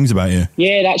lovely things about you.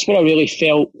 Yeah, that's what I really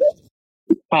felt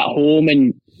at home,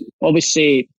 and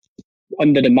obviously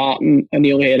under the Martin and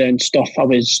the era and stuff, I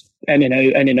was in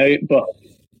and out. But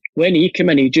when he came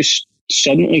in, he just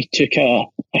suddenly took a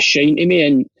shine to me,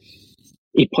 and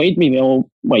he played me well,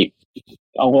 like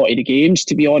a lot of the games,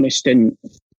 to be honest. And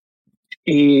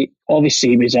he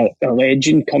obviously was a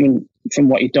legend coming from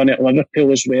what he'd done at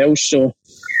Liverpool as well. So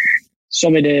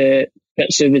some of the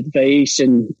bits of advice,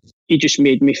 and he just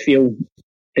made me feel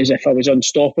as if I was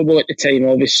unstoppable at the time.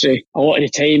 Obviously, a lot of the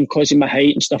time, because of my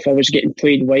height and stuff, I was getting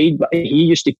played wide, but he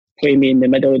used to play me in the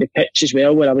middle of the pitch as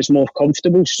well, where I was more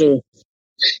comfortable. So,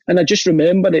 and I just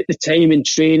remember at the time in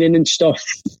training and stuff,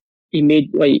 he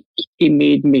made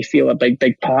me feel a big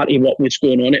part of what was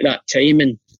going on at that time,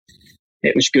 and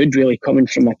it was good, really, coming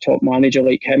from a top manager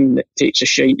like him that takes a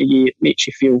shine to you. It makes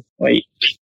you feel like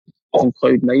on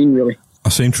cloud nine, really. I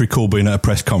seem to recall being at a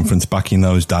press conference back in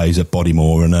those days at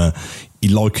Bodymore, and he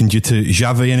likened you to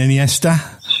Xavi and Iniesta.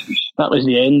 That was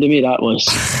the end of me, that was.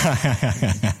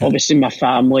 Obviously my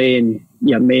family and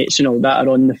your mates and all that are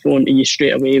on the phone to you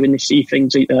straight away when they see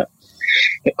things like that.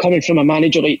 But coming from a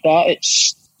manager like that,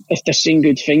 if they're saying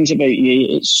good things about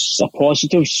you, it's a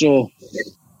positive. So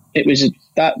it was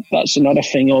that's another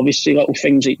thing, obviously, little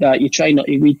things like that. You try not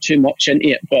to read too much into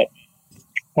it, but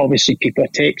obviously people are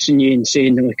texting you and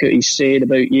saying, look what he's said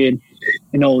about you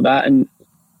and all that. And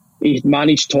he's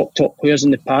managed top players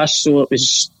in the past, so it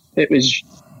was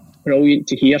brilliant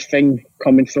to hear thing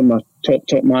coming from a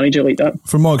top manager like that.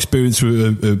 From my experience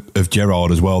of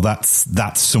Gerrard as well, that's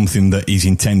something that is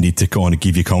intended to kind of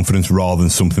give you confidence rather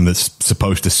than something that's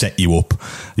supposed to set you up.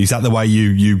 Is that the way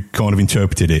you kind of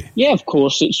interpreted it? Yeah, of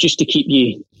course. It's just to keep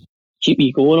you keep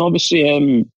you going.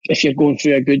 Obviously, if you're going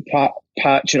through a good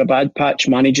patch or a bad patch,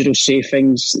 manager will say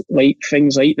things like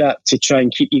that to try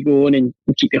and keep you going and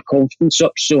keep your confidence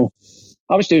up. So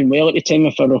I was doing well at the time,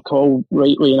 if I recall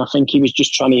rightly, and I think he was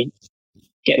just trying to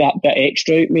get that bit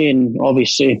extra out of me, and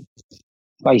obviously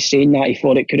by saying that he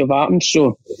thought it could have happened.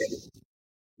 So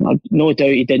no doubt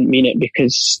he didn't mean it,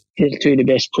 because they're two of the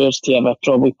best players to ever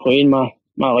probably play in my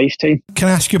lifetime. Can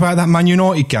I ask you about that Man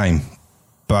United game,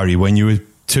 Barry, when you were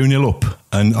 2-0 up?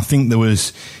 And I think there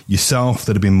was yourself,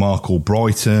 there'd have been Mark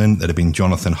Albrighton, there'd have been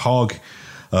Jonathan Hogg,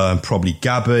 probably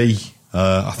Gabby,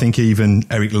 I think even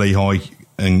Eric Lehigh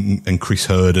and Chris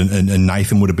Hurd and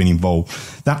Nathan would have been involved.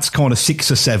 That's kind of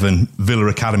 6 or 7 Villa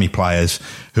Academy players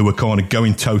who were kind of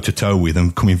going toe-to-toe with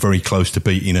and coming very close to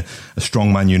beating a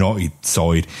strong Man United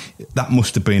side. That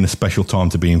must have been a special time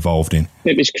to be involved in.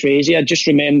 It was crazy. I just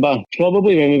remember,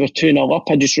 probably when we were 2-0 up,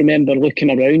 I just remember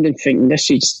looking around and thinking,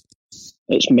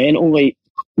 it's mental. Like,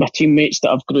 my teammates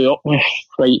that I've grew up with,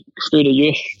 like, through the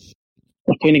youth,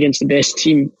 we're playing against the best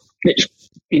team that's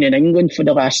been in England for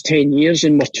the last 10 years,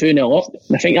 and we're 2-0 up.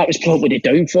 And I think that was probably the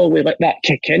downfall. We let that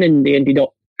kick in and they ended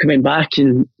up coming back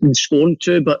and scoring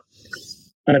 2. But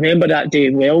I remember that day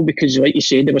well, because like you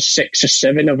said, there was 6 or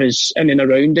 7 of us in and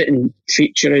around it and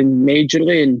featuring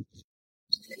majorly, and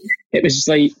it was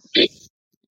like,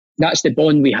 that's the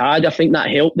bond we had. I think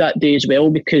that helped that day as well,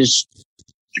 because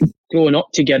growing up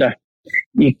together,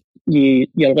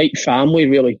 you're like family,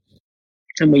 really.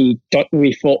 And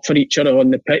we fought for each other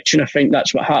on the pitch, and I think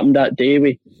that's what happened that day.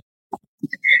 We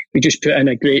just put in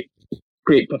a great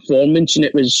performance, and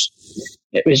it was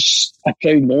a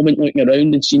proud moment looking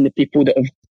around and seeing the people that have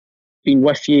been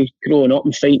with you growing up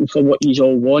and fighting for what you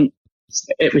all want.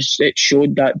 It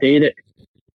showed that day that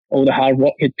all the hard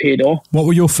work had paid off. What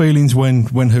were your feelings when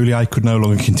Houllier could no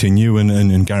longer continue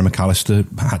and Gary McAllister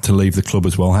had to leave the club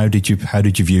as well? How did you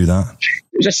view that?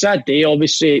 It was a sad day.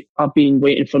 Obviously, I've been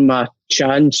waiting for my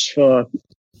chance for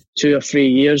 2 or 3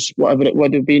 years, whatever it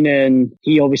would have been, and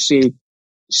he obviously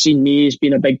seen me as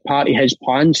being a big part of his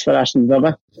plans for Aston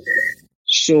Villa.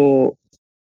 So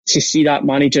to see that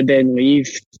manager then leave,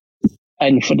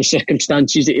 and for the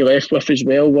circumstances that he left with as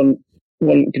well,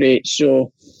 weren't great.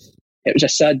 So it was a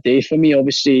sad day for me.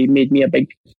 Obviously, he made me a big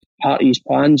part of his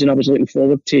plans, and I was looking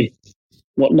forward to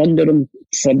working under him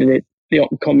for the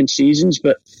upcoming seasons.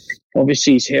 But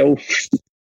obviously, his health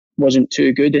wasn't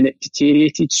too good and it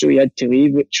deteriorated, so he had to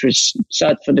leave, which was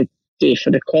sad for the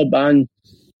club and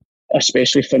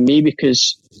especially for me,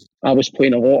 because I was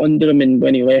playing a lot under him, and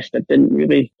when he left, I didn't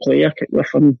really play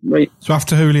with him right. So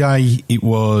after Houllier, it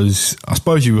was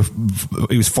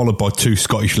followed by 2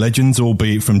 Scottish legends,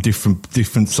 albeit from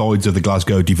different sides of the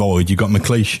Glasgow divide. You got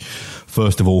McLeish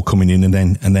first of all coming in, and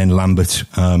then Lambert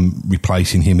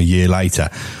replacing him a year later.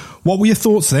 What were your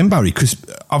thoughts then, Barry? Because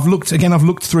I've looked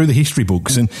through the history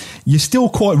books, and you're still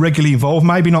quite regularly involved,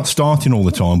 maybe not starting all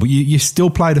the time, but you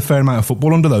still played a fair amount of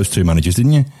football under those 2 managers,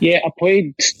 didn't you? Yeah, I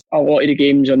played a lot of the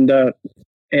games under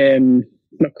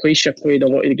McLeish. I played a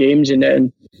lot of the games, and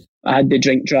then I had the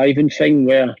drink driving thing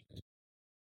where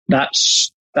that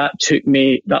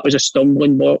was a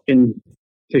stumbling block and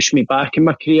pushed me back in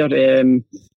my career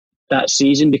that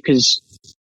season, because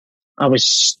I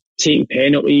was taking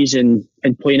penalties and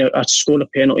playing out. I scored a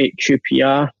penalty at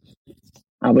QPR.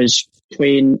 I was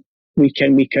playing week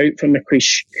in, week out for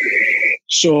McLeish.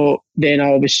 So then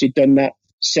I obviously done that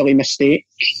silly mistake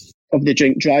of the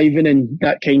drink driving, and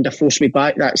that kind of forced me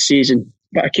back that season.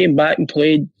 But I came back and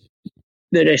played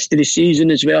the rest of the season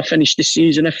as well. I finished the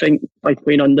season, I think, by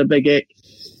playing under Big Eck.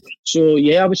 So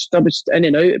yeah, I was in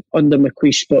and out under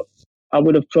McLeish, but I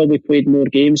would have probably played more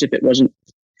games if it wasn't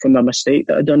from a mistake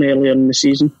that I'd done earlier in the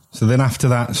season. So then after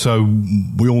that, so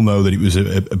we all know that it was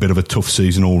a bit of a tough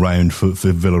season all round for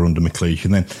Villa under McLeish,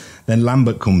 and then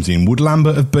Lambert comes in. Would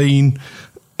Lambert have been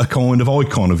a kind of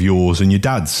icon of yours and your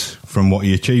dad's from what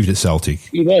he achieved at Celtic?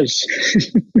 He was.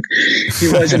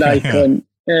 He was an icon.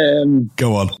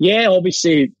 Go on. Yeah,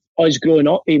 obviously, us growing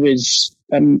up, he was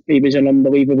an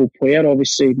unbelievable player.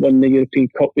 Obviously, won the European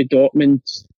Cup with Dortmund,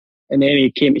 and then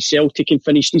he came to Celtic and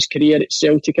finished his career at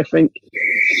Celtic, I think.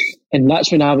 And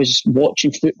that's when I was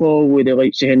watching football with the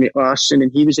likes of Henrik Larsson, and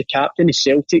he was the captain of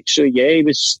Celtic. So yeah, he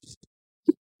was.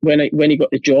 When he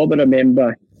got the job, I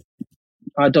remember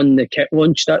I done the kit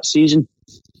launch that season,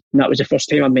 and that was the first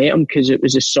time I met him, because it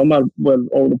was the summer where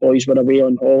all the boys were away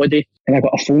on holiday, and I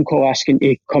got a phone call asking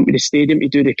to come to the stadium to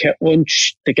do the kit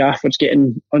launch. The gaffer's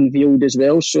getting unveiled as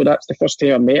well, so that's the first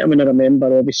time I met him. And I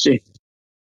remember, obviously,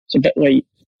 it's a bit like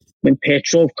when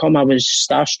Petrov come, I was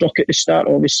starstruck at the start,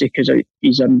 obviously, because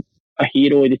he's a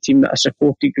hero of the team that I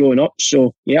supported growing up.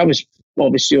 So yeah, I was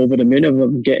obviously over the moon of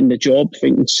him getting the job,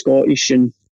 thinking Scottish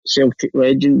and Celtic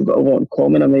legend, we've got a lot in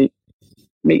common. I might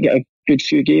get a good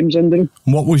few games under him.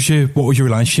 What was your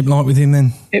relationship like with him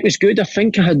then? It was good. I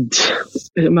think I had,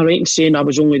 am I right in saying I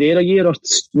was only there a year, or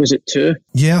was it 2?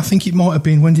 Yeah, I think it might have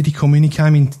been. When did he come in? He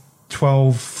came in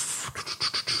 12,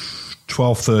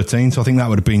 13, so I think that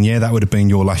would have been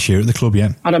your last year at the club,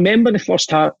 yeah. I remember the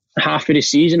first half of the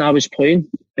season I was playing.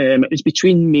 It was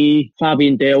between me,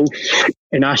 Fabian Delph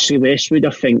and Ashley Westwood, I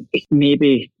think.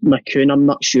 Maybe McCoon, I'm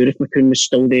not sure if McCoon was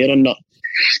still there or not.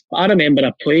 But I remember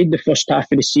I played the first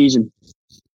half of the season.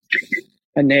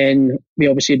 And then we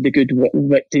obviously had the good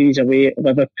victories away at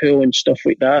Liverpool and stuff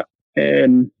like that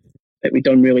we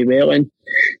done really well in.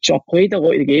 So I played a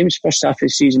lot of the games first half of the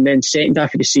season. Then second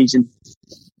half of the season,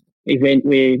 he went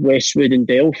with Westwood and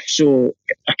Delph. So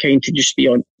I kind of just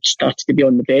started to be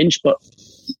on the bench. But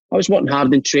I was working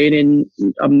hard in training.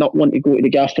 I'm not wanting to go to the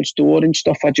gaffer's door and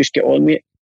stuff. I just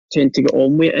tend to get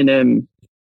on with it. And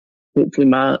hopefully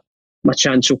my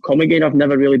chance will come again. I've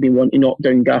never really been wanting to knock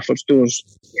down gaffer's doors.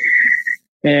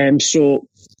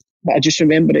 But I just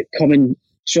remember it coming.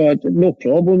 So I had no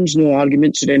problems, no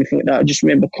arguments or anything like that. I just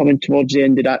remember coming towards the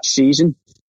end of that season.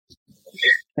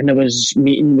 And there was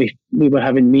we were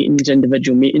having meetings,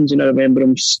 individual meetings, and I remember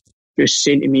him just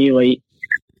saying to me, like,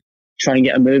 try and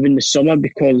get a move in the summer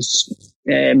because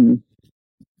you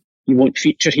won't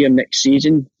feature here next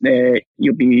season.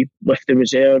 You'll be with the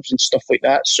reserves and stuff like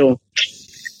that. So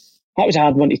that was a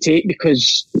hard one to take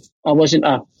because I wasn't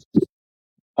a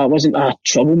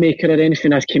troublemaker or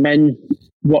anything. I came in,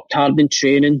 worked hard in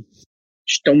training,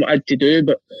 just done what I had to do,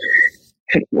 but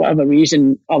for whatever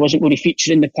reason, I wasn't going to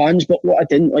feature in the plans. But what I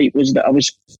didn't like was that I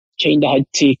was kind of had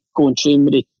to go and train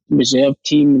with the reserve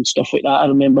team and stuff like that. I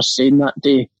remember saying that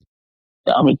day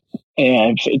that I would,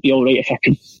 if it'd be all right if I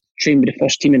could train with the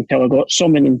first team until I got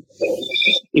something. And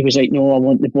he was like, no, I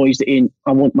want the boys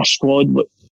I want my squad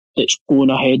that's going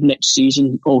ahead next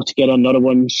season all together. Another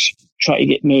one's try to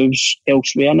get moves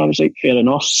elsewhere. And I was like, fair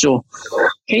enough. So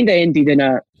kind of ended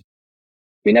in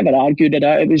we never argued at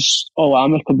that. It was all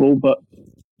amicable, but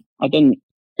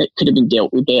it could have been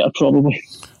dealt with better probably.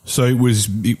 So it was,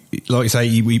 like I say,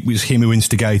 it was him who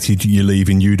instigated you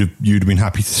leaving. You'd have been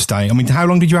happy to stay. I mean, how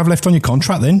long did you have left on your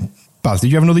contract then, Baz?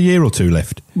 Did you have another year or two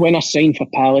left? When I signed for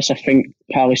Palace, I think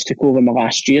Palace took over my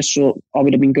last year, so I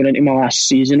would have been going into my last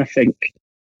season, I think.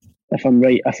 If I'm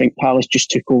right, I think Palace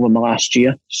just took over my last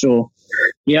year. So,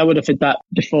 yeah, I would have had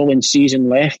the following season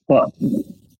left. But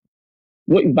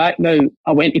looking back now,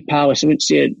 I went to Palace. I wouldn't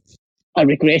say I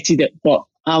regretted it, but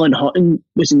Alan Hutton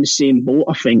was in the same boat,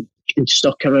 I think, and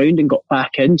stuck around and got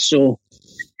back in. So,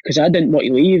 because I didn't want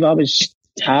to leave, I was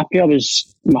happy.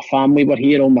 My family were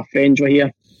here, all my friends were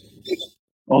here.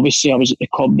 Obviously, I was at the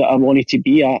club that I wanted to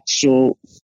be at. So,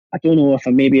 I don't know if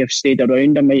I maybe have stayed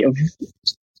around. I might have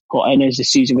got in as the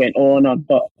season went on,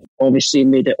 but obviously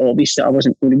made it obvious that I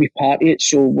wasn't going to be part of it.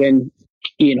 So when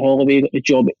Ian Holloway got the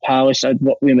job at Palace, I'd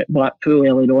worked with him at Blackpool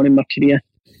earlier on in my career.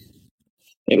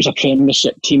 It was a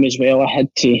Premiership team as well. I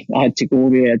had to go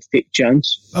where I had to take a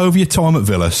chance. Over your time at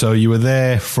Villa, so you were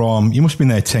there you must have been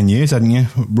there 10 years, hadn't you?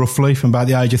 Roughly, from about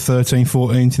the age of 13,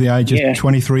 14 to the age of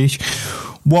 23-ish.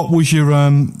 What was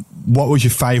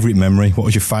your favourite memory? What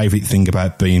was your favourite thing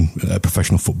about being a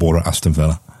professional footballer at Aston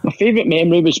Villa? My favourite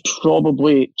memory was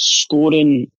probably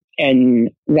scoring in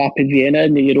Rapid Vienna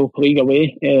in the Europa League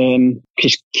away,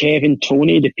 because Kev and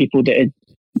Tony, the people that had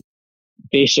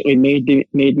basically made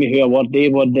me who I were, they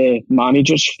were the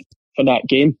managers for that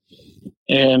game.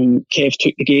 Kev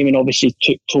took the game and obviously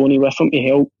took Tony with him to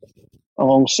help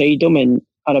alongside him, and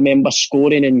I remember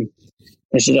scoring, and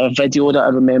this is a video that I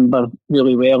remember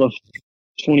really well of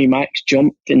Tony Max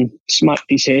jumped and smacked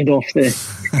his head off the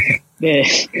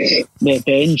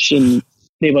bench, and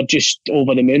they were just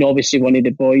over the moon. Obviously, one of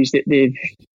the boys that they've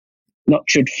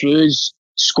nurtured through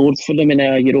scored for them in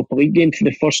a Europa League game for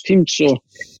the first team. So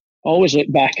I always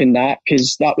look back on that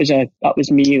because that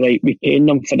was me like repaying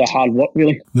them for the hard work.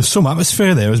 Really, there's some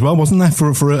atmosphere there as well, wasn't there?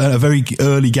 For a very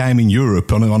early game in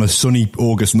Europe on a sunny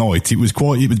August night, it was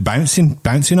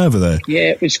bouncing over there. Yeah,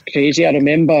 it was crazy. I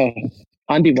remember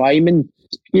Andy Wyman.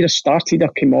 He'd have started or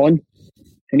came on,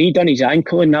 and he done his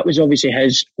ankle, and that was obviously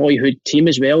his boyhood team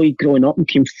as well. He'd grown up and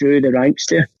came through the ranks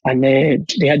there, and they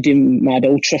had the mad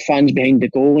ultra fans behind the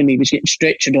goal, and he was getting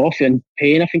stretchered off in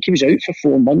pain. I think he was out for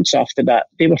 4 months after that.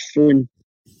 They were throwing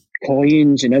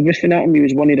coins and everything at him. He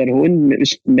was one of their own. It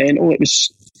was mental. It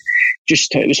was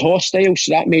hostile,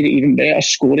 so that made it even better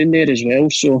scoring there as well.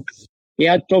 So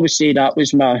yeah, I'd probably say that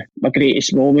was my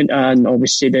greatest moment, and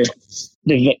obviously the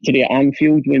the victory at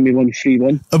Anfield when we won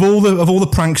 3-1. Of all the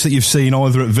pranks that you've seen,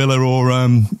 either at Villa or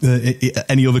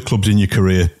any other clubs in your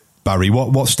career, Barry,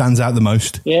 what stands out the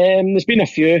most? There's been a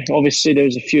few. Obviously,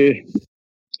 there's a few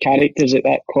characters at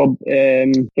that club,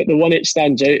 but the one that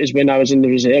stands out is when I was in the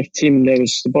reserve team. There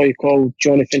was a boy called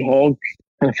Jonathan Hogg,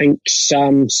 and I think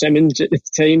Sam Simmons at the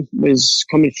time was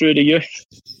coming through the youth.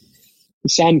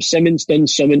 Sam Simmons done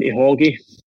something to Hoggy,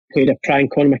 played a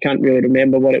prank on him. I can't really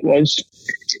remember what it was,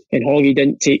 and Hoggy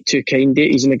didn't take too kind to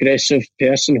it. He's an aggressive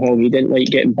person, Hoggy. Didn't like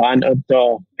getting bantered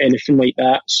or anything like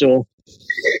that. So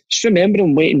just remember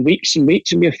him waiting weeks and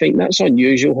weeks, and we think that's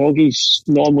unusual. Hoggy's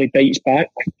normally bites back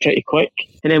pretty quick.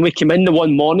 And then we came in the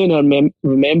one morning, I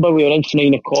remember we were in for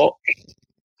 9 o'clock,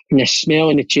 and the smell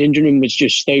in the changing room was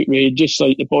just outrageous.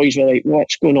 Like, the boys were like,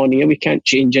 what's going on here? We can't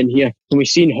change in here. And we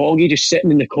seen Hoggy just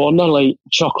sitting in the corner, like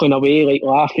chuckling away, like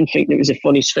laughing, thinking it was the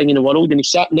funniest thing in the world. And he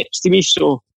sat next to me,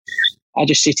 so I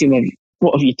just said to him,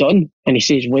 what have you done? And he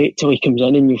says, wait till he comes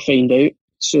in and you'll find out.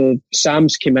 So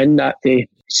Sam's came in that day,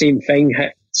 same thing.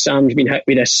 Sam's been hit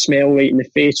with a smell right in the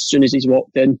face as soon as he's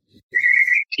walked in.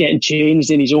 He's getting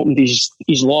changed, and he's opened his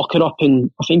locker up,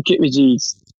 and I think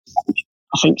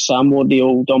Sam wore the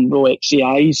old Umbro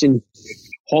XCIs, and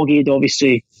Hoggy had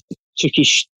obviously took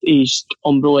his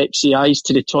Umbro XCIs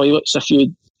to the toilets a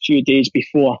few days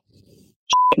before,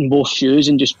 in both shoes,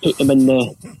 and just put them in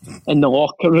the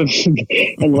locker room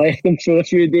and left them for a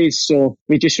few days. So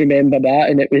we just remember that,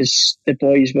 and it was, the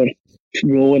boys were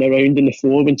rolling around on the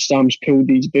floor when Sam's pulled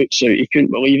these boots out. He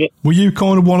couldn't believe it. Were you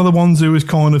kind of one of the ones who was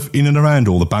kind of in and around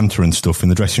all the banter and stuff in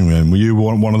the dressing room? Were you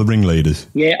one of the ringleaders?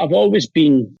 Yeah, I've always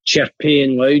been chirpy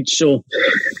and loud, so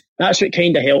that's what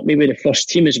kind of helped me with the first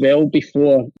team as well.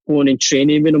 Before going and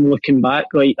training, when I'm looking back,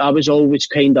 like, I was always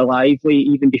kind of lively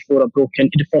even before I broke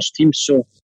into the first team, so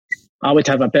I would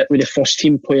have a bit with the first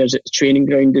team players at the training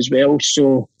ground as well.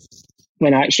 So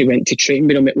when I actually went to train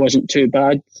with them, it wasn't too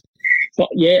bad. But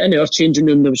yeah, in our changing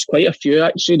room, there was quite a few,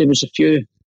 actually. There was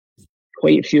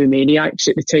quite a few maniacs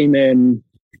at the time.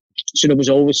 So there was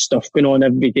always stuff going on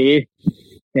every day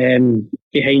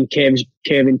behind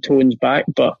Kevin Tone's back.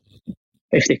 But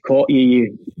if they caught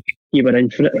you were in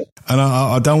for it. And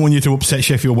I don't want you to upset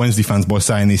Sheffield Wednesday fans by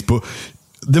saying this, but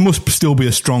there must still be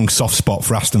a strong soft spot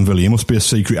for Aston Villa. You must be a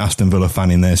secret Aston Villa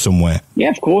fan in there somewhere. Yeah,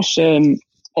 of course.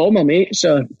 All my mates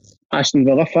are Aston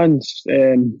Villa fans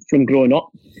from growing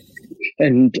up.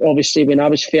 And obviously when I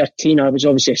was 13, I was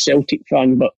obviously a Celtic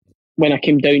fan, but when I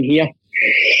came down here,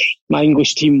 my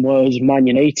English team was Man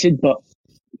United, but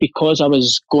because I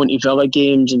was going to Villa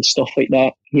games and stuff like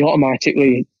that, you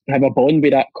automatically have a bond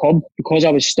with that club. Because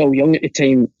I was still young at the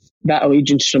time, that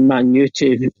allegiance from Man U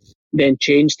to then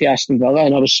changed to Aston Villa,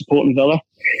 and I was supporting Villa.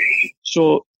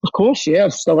 So, of course, yeah,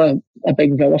 I'm still a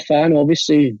big Villa fan,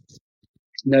 obviously.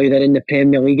 Now they're in the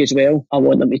Premier League as well. I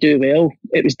want them to do well.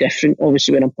 It was different,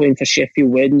 obviously, when I'm playing for Sheffield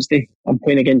Wednesday. I'm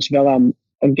playing against Villa.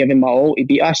 I'm giving my all to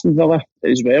beat Aston Villa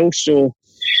as well. So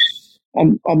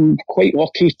I'm quite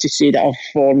lucky to say that I've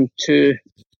formed two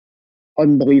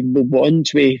unbelievable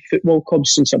bonds with football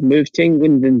clubs since I've moved to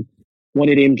England, and one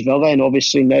of them's Villa. And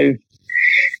obviously now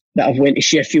that I've went to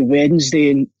Sheffield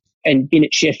Wednesday and been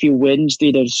at Sheffield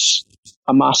Wednesday, there's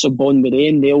a massive bond with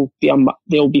them.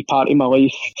 They'll be part of my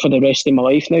life for the rest of my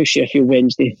life now, Sheffield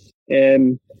Wednesday.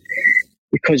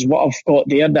 Because what I've got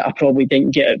there that I probably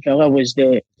didn't get at Villa was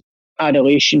the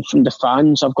adoration from the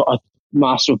fans. I've got a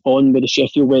massive bond with the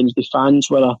Sheffield Wednesday fans,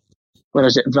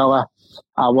 whereas at Villa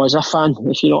I was a fan,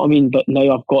 if you know what I mean. But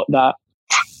now I've got that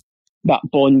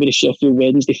bond with the Sheffield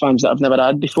Wednesday fans that I've never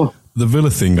had before. The Villa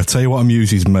thing, I tell you what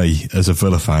amuses me as a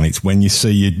Villa fan, it's when you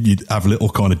see you have little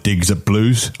kind of digs at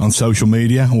Blues on social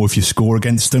media, or if you score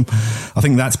against them. I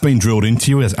think that's been drilled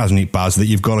into you, hasn't it, Baz, that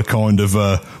you've got to kind of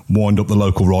wind up the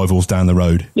local rivals down the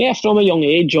road? Yeah, from a young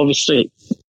age, obviously.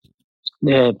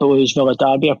 The Blues Villa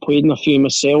Derby, I played in a few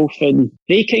myself, and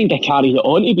they kind of carried it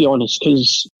on, to be honest,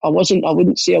 because I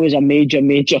wouldn't say I was a major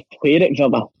player at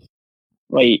Villa.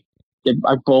 Like the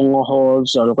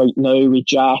Bonglahors, or like now with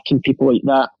Jack and people like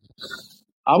that.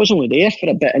 I was only there for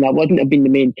a bit, and I wouldn't have been the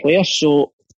main player,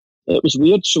 so it was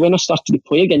weird. So when I started to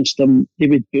play against them, they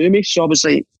would boo me. So I was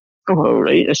like, oh, all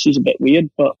right, this is a bit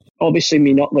weird. But obviously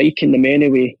me not liking them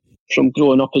anyway from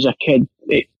growing up as a kid,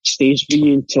 it stays with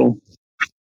you until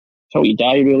you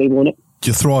die, really, won't it?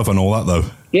 Do you thrive on all that, though?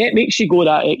 Yeah, it makes you go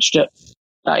that extra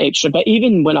bit,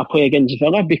 even when I play against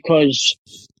Villa, because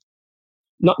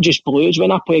not just Blues,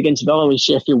 when I play against Villa with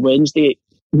Sheffield Wednesday, it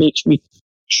makes me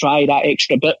try that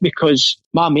extra bit, because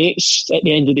my mates at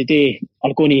the end of the day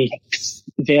are going to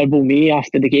verbal me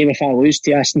after the game if I lose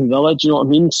to Aston Villa, do you know what I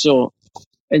mean? So,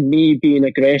 and me being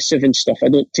aggressive and stuff, I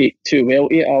don't take too well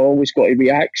to it. I always got to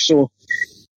react. So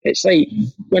it's like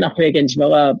when I play against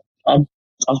Villa, I've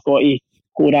got to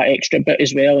go that extra bit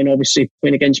as well. And obviously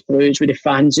playing against Blues with the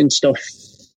fans and stuff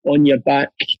on your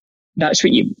back, that's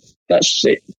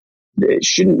it. They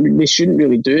shouldn't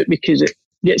really do it because it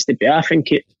gets the best. I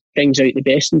think it brings out the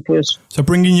best in players. So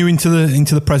bringing you into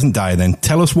the present day, then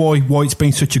tell us why it's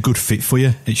been such a good fit for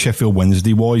you at Sheffield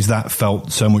Wednesday. Why has that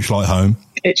felt so much like home?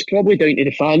 It's probably down to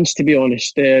the fans, to be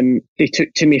honest. They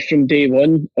took to me from day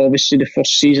one. Obviously, the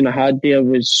first season I had there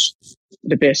was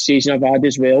the best season I've had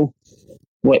as well,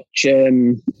 which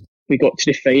we got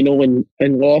to the final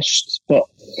and lost. But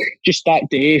just that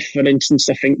day, for instance,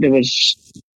 I think there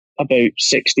was about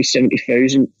 60,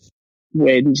 70,000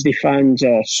 Wednesday fans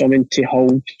or something to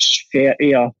hold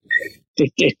 30. Or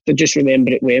they just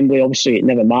remember it Wembley. Obviously, it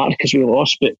never mattered because we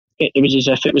lost, but it was as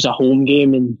if it was a home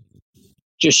game. And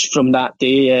just from that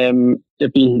day,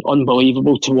 they've been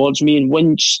unbelievable towards me. And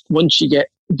once you get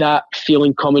that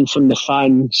feeling coming from the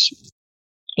fans,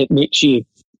 it makes you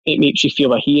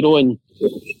feel a hero. And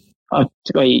I've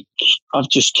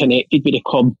just connected with the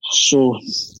club so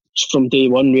from day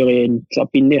one, really. And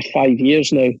I've been there 5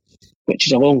 years now, which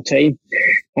is a long time,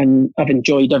 and I've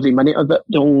enjoyed every minute of it.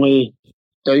 The only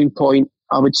down point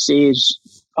I would say is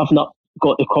I've not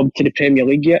got the club to the Premier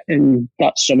League yet, and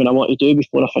that's something I want to do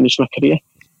before I finish my career.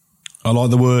 I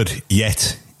like the word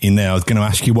 "yet" in there. I was going to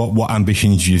ask you what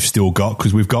ambitions you've still got,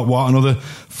 because we've got another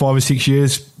 5 or 6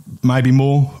 years, maybe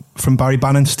more, from Barry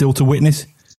Bannan still to witness.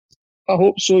 I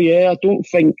hope so. Yeah, I don't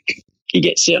think you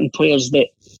get certain players that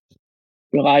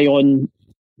rely on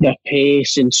their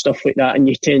pace and stuff like that, and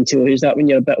you tend to lose that when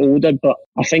you're a bit older. But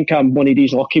I think I'm one of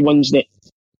these lucky ones that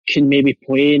can maybe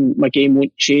play and my game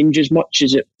won't change as much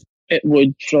as it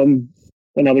would from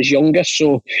when I was younger.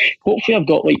 So hopefully I've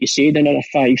got, like you said, another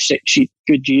 5, 6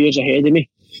 good years ahead of me.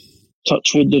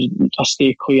 Touch wood, I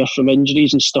stay clear from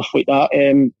injuries and stuff like that.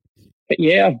 But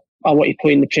yeah, I want to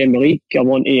play in the Premier League. I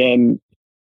want to,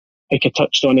 like I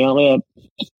touched on earlier,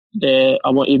 I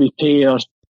want to repay our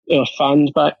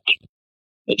fans back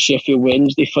at Sheffield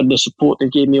Wednesday for the support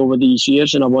they've given me over these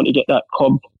years, and I want to get that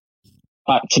club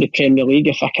back to the Premier League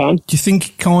if I can. Do you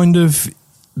think kind of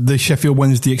the Sheffield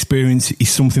Wednesday experience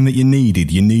is something that you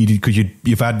needed? You needed because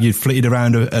you've flitted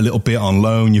around a little bit on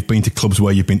loan. You've been to clubs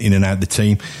where you've been in and out of the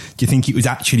team. Do you think it was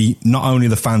actually not only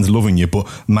the fans loving you, but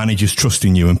managers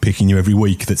trusting you and picking you every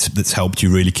week that's helped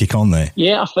you really kick on there?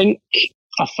 Yeah, I think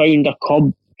I found a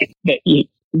club that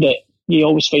you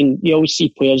always find. You always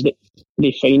see players that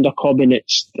they find a club and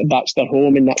that's their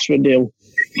home and that's where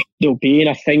they'll be. And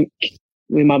I think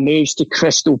with my moves to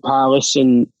Crystal Palace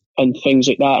and things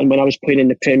like that, and when I was playing in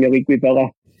the Premier League with Villa,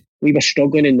 we were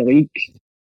struggling in the league,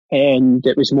 and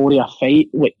it was more of a fight,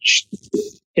 which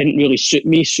didn't really suit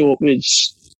me. So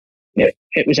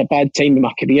it was a bad time in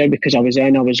my career because I was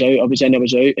in, I was out, I was in, I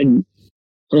was out. And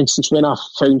for instance, when I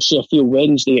found Sheffield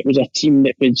Wednesday, it was a team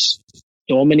that was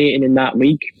dominating in that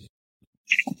league,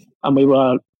 and we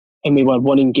were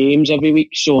winning games every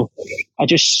week. So I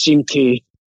just seemed to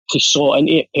slot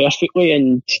into it perfectly,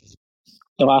 and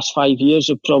the last 5 years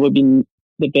have probably been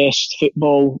the best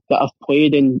football that I've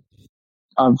played, and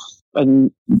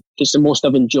it's the most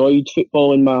I've enjoyed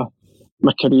football in my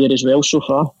career as well so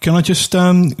far. Can I just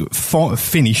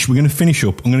finish? We're going to finish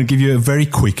up. I'm going to give you a very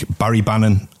quick Barry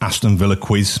Bannan Aston Villa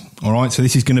quiz. All right, so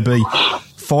this is going to be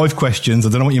 5 questions. I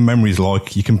don't know what your memory is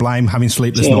like. You can blame having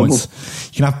sleepless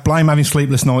nights. You can blame having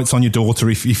sleepless nights on your daughter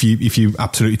if you're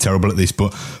absolutely terrible at this.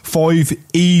 But 5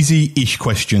 easy-ish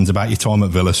questions about your time at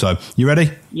Villa. So, you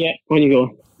ready? Yeah, on you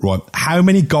go. Right. How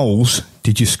many goals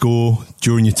did you score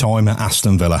during your time at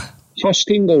Aston Villa? First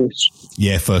team goals.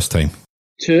 Yeah, first team.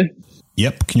 2.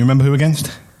 Yep. Can you remember who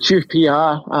against?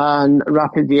 QPR and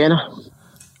Rapid Vienna.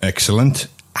 Excellent.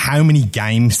 How many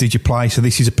games did you play? So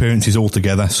this is appearances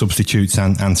altogether, substitutes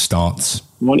and starts.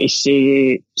 I want to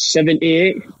say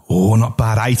 78. Oh, not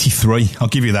bad. 83. I'll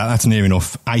give you that. That's near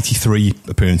enough. 83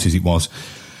 appearances it was.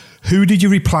 Who did you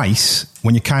replace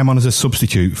when you came on as a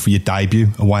substitute for your debut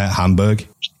away at Hamburg?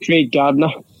 Craig Gardner.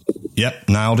 Yep,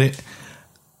 nailed it.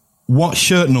 What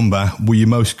shirt number were you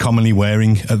most commonly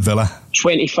wearing at Villa?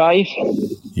 25.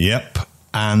 Yep.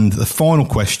 And the final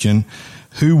question,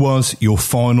 who was your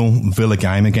final Villa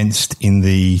game against in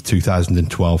the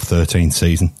 2012-13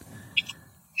 season?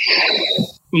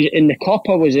 Was it in the Cup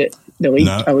or was it the league?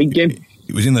 No, a league game?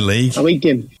 It was in the league. A league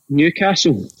game.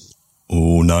 Newcastle.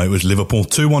 Oh, no, it was Liverpool.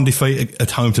 2-1 defeat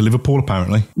at home to Liverpool,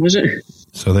 apparently. Was it?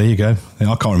 So there you go.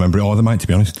 I can't remember it either, mate, to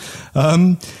be honest.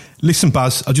 Listen,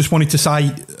 Baz, I just wanted to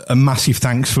say a massive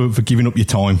thanks for giving up your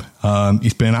time.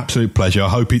 It's been an absolute pleasure. I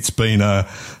hope it's been a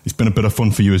bit of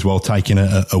fun for you as well, taking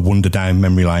a wander down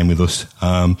memory lane with us.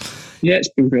 Yeah, it's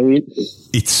been brilliant.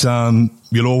 It's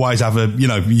you'll always have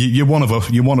you're one of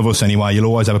us. You're one of us anyway. You'll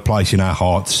always have a place in our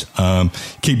hearts.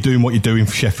 Keep doing what you're doing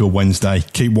for Sheffield Wednesday.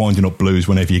 Keep winding up blues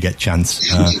whenever you get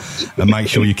chance, and make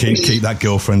sure you keep that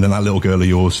girlfriend and that little girl of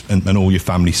yours and all your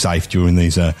family safe during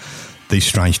these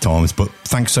strange times. But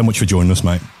thanks so much for joining us,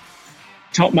 mate.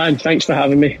 Top man, thanks for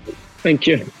having me. Thank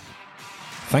you.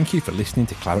 Thank you for listening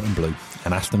to Claret and Blue,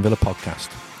 an Aston Villa podcast.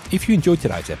 If you enjoyed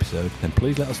today's episode, then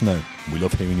please let us know. We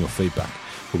love hearing your feedback.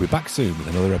 We'll be back soon with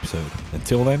another episode.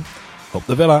 Until then, up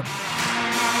the Villa.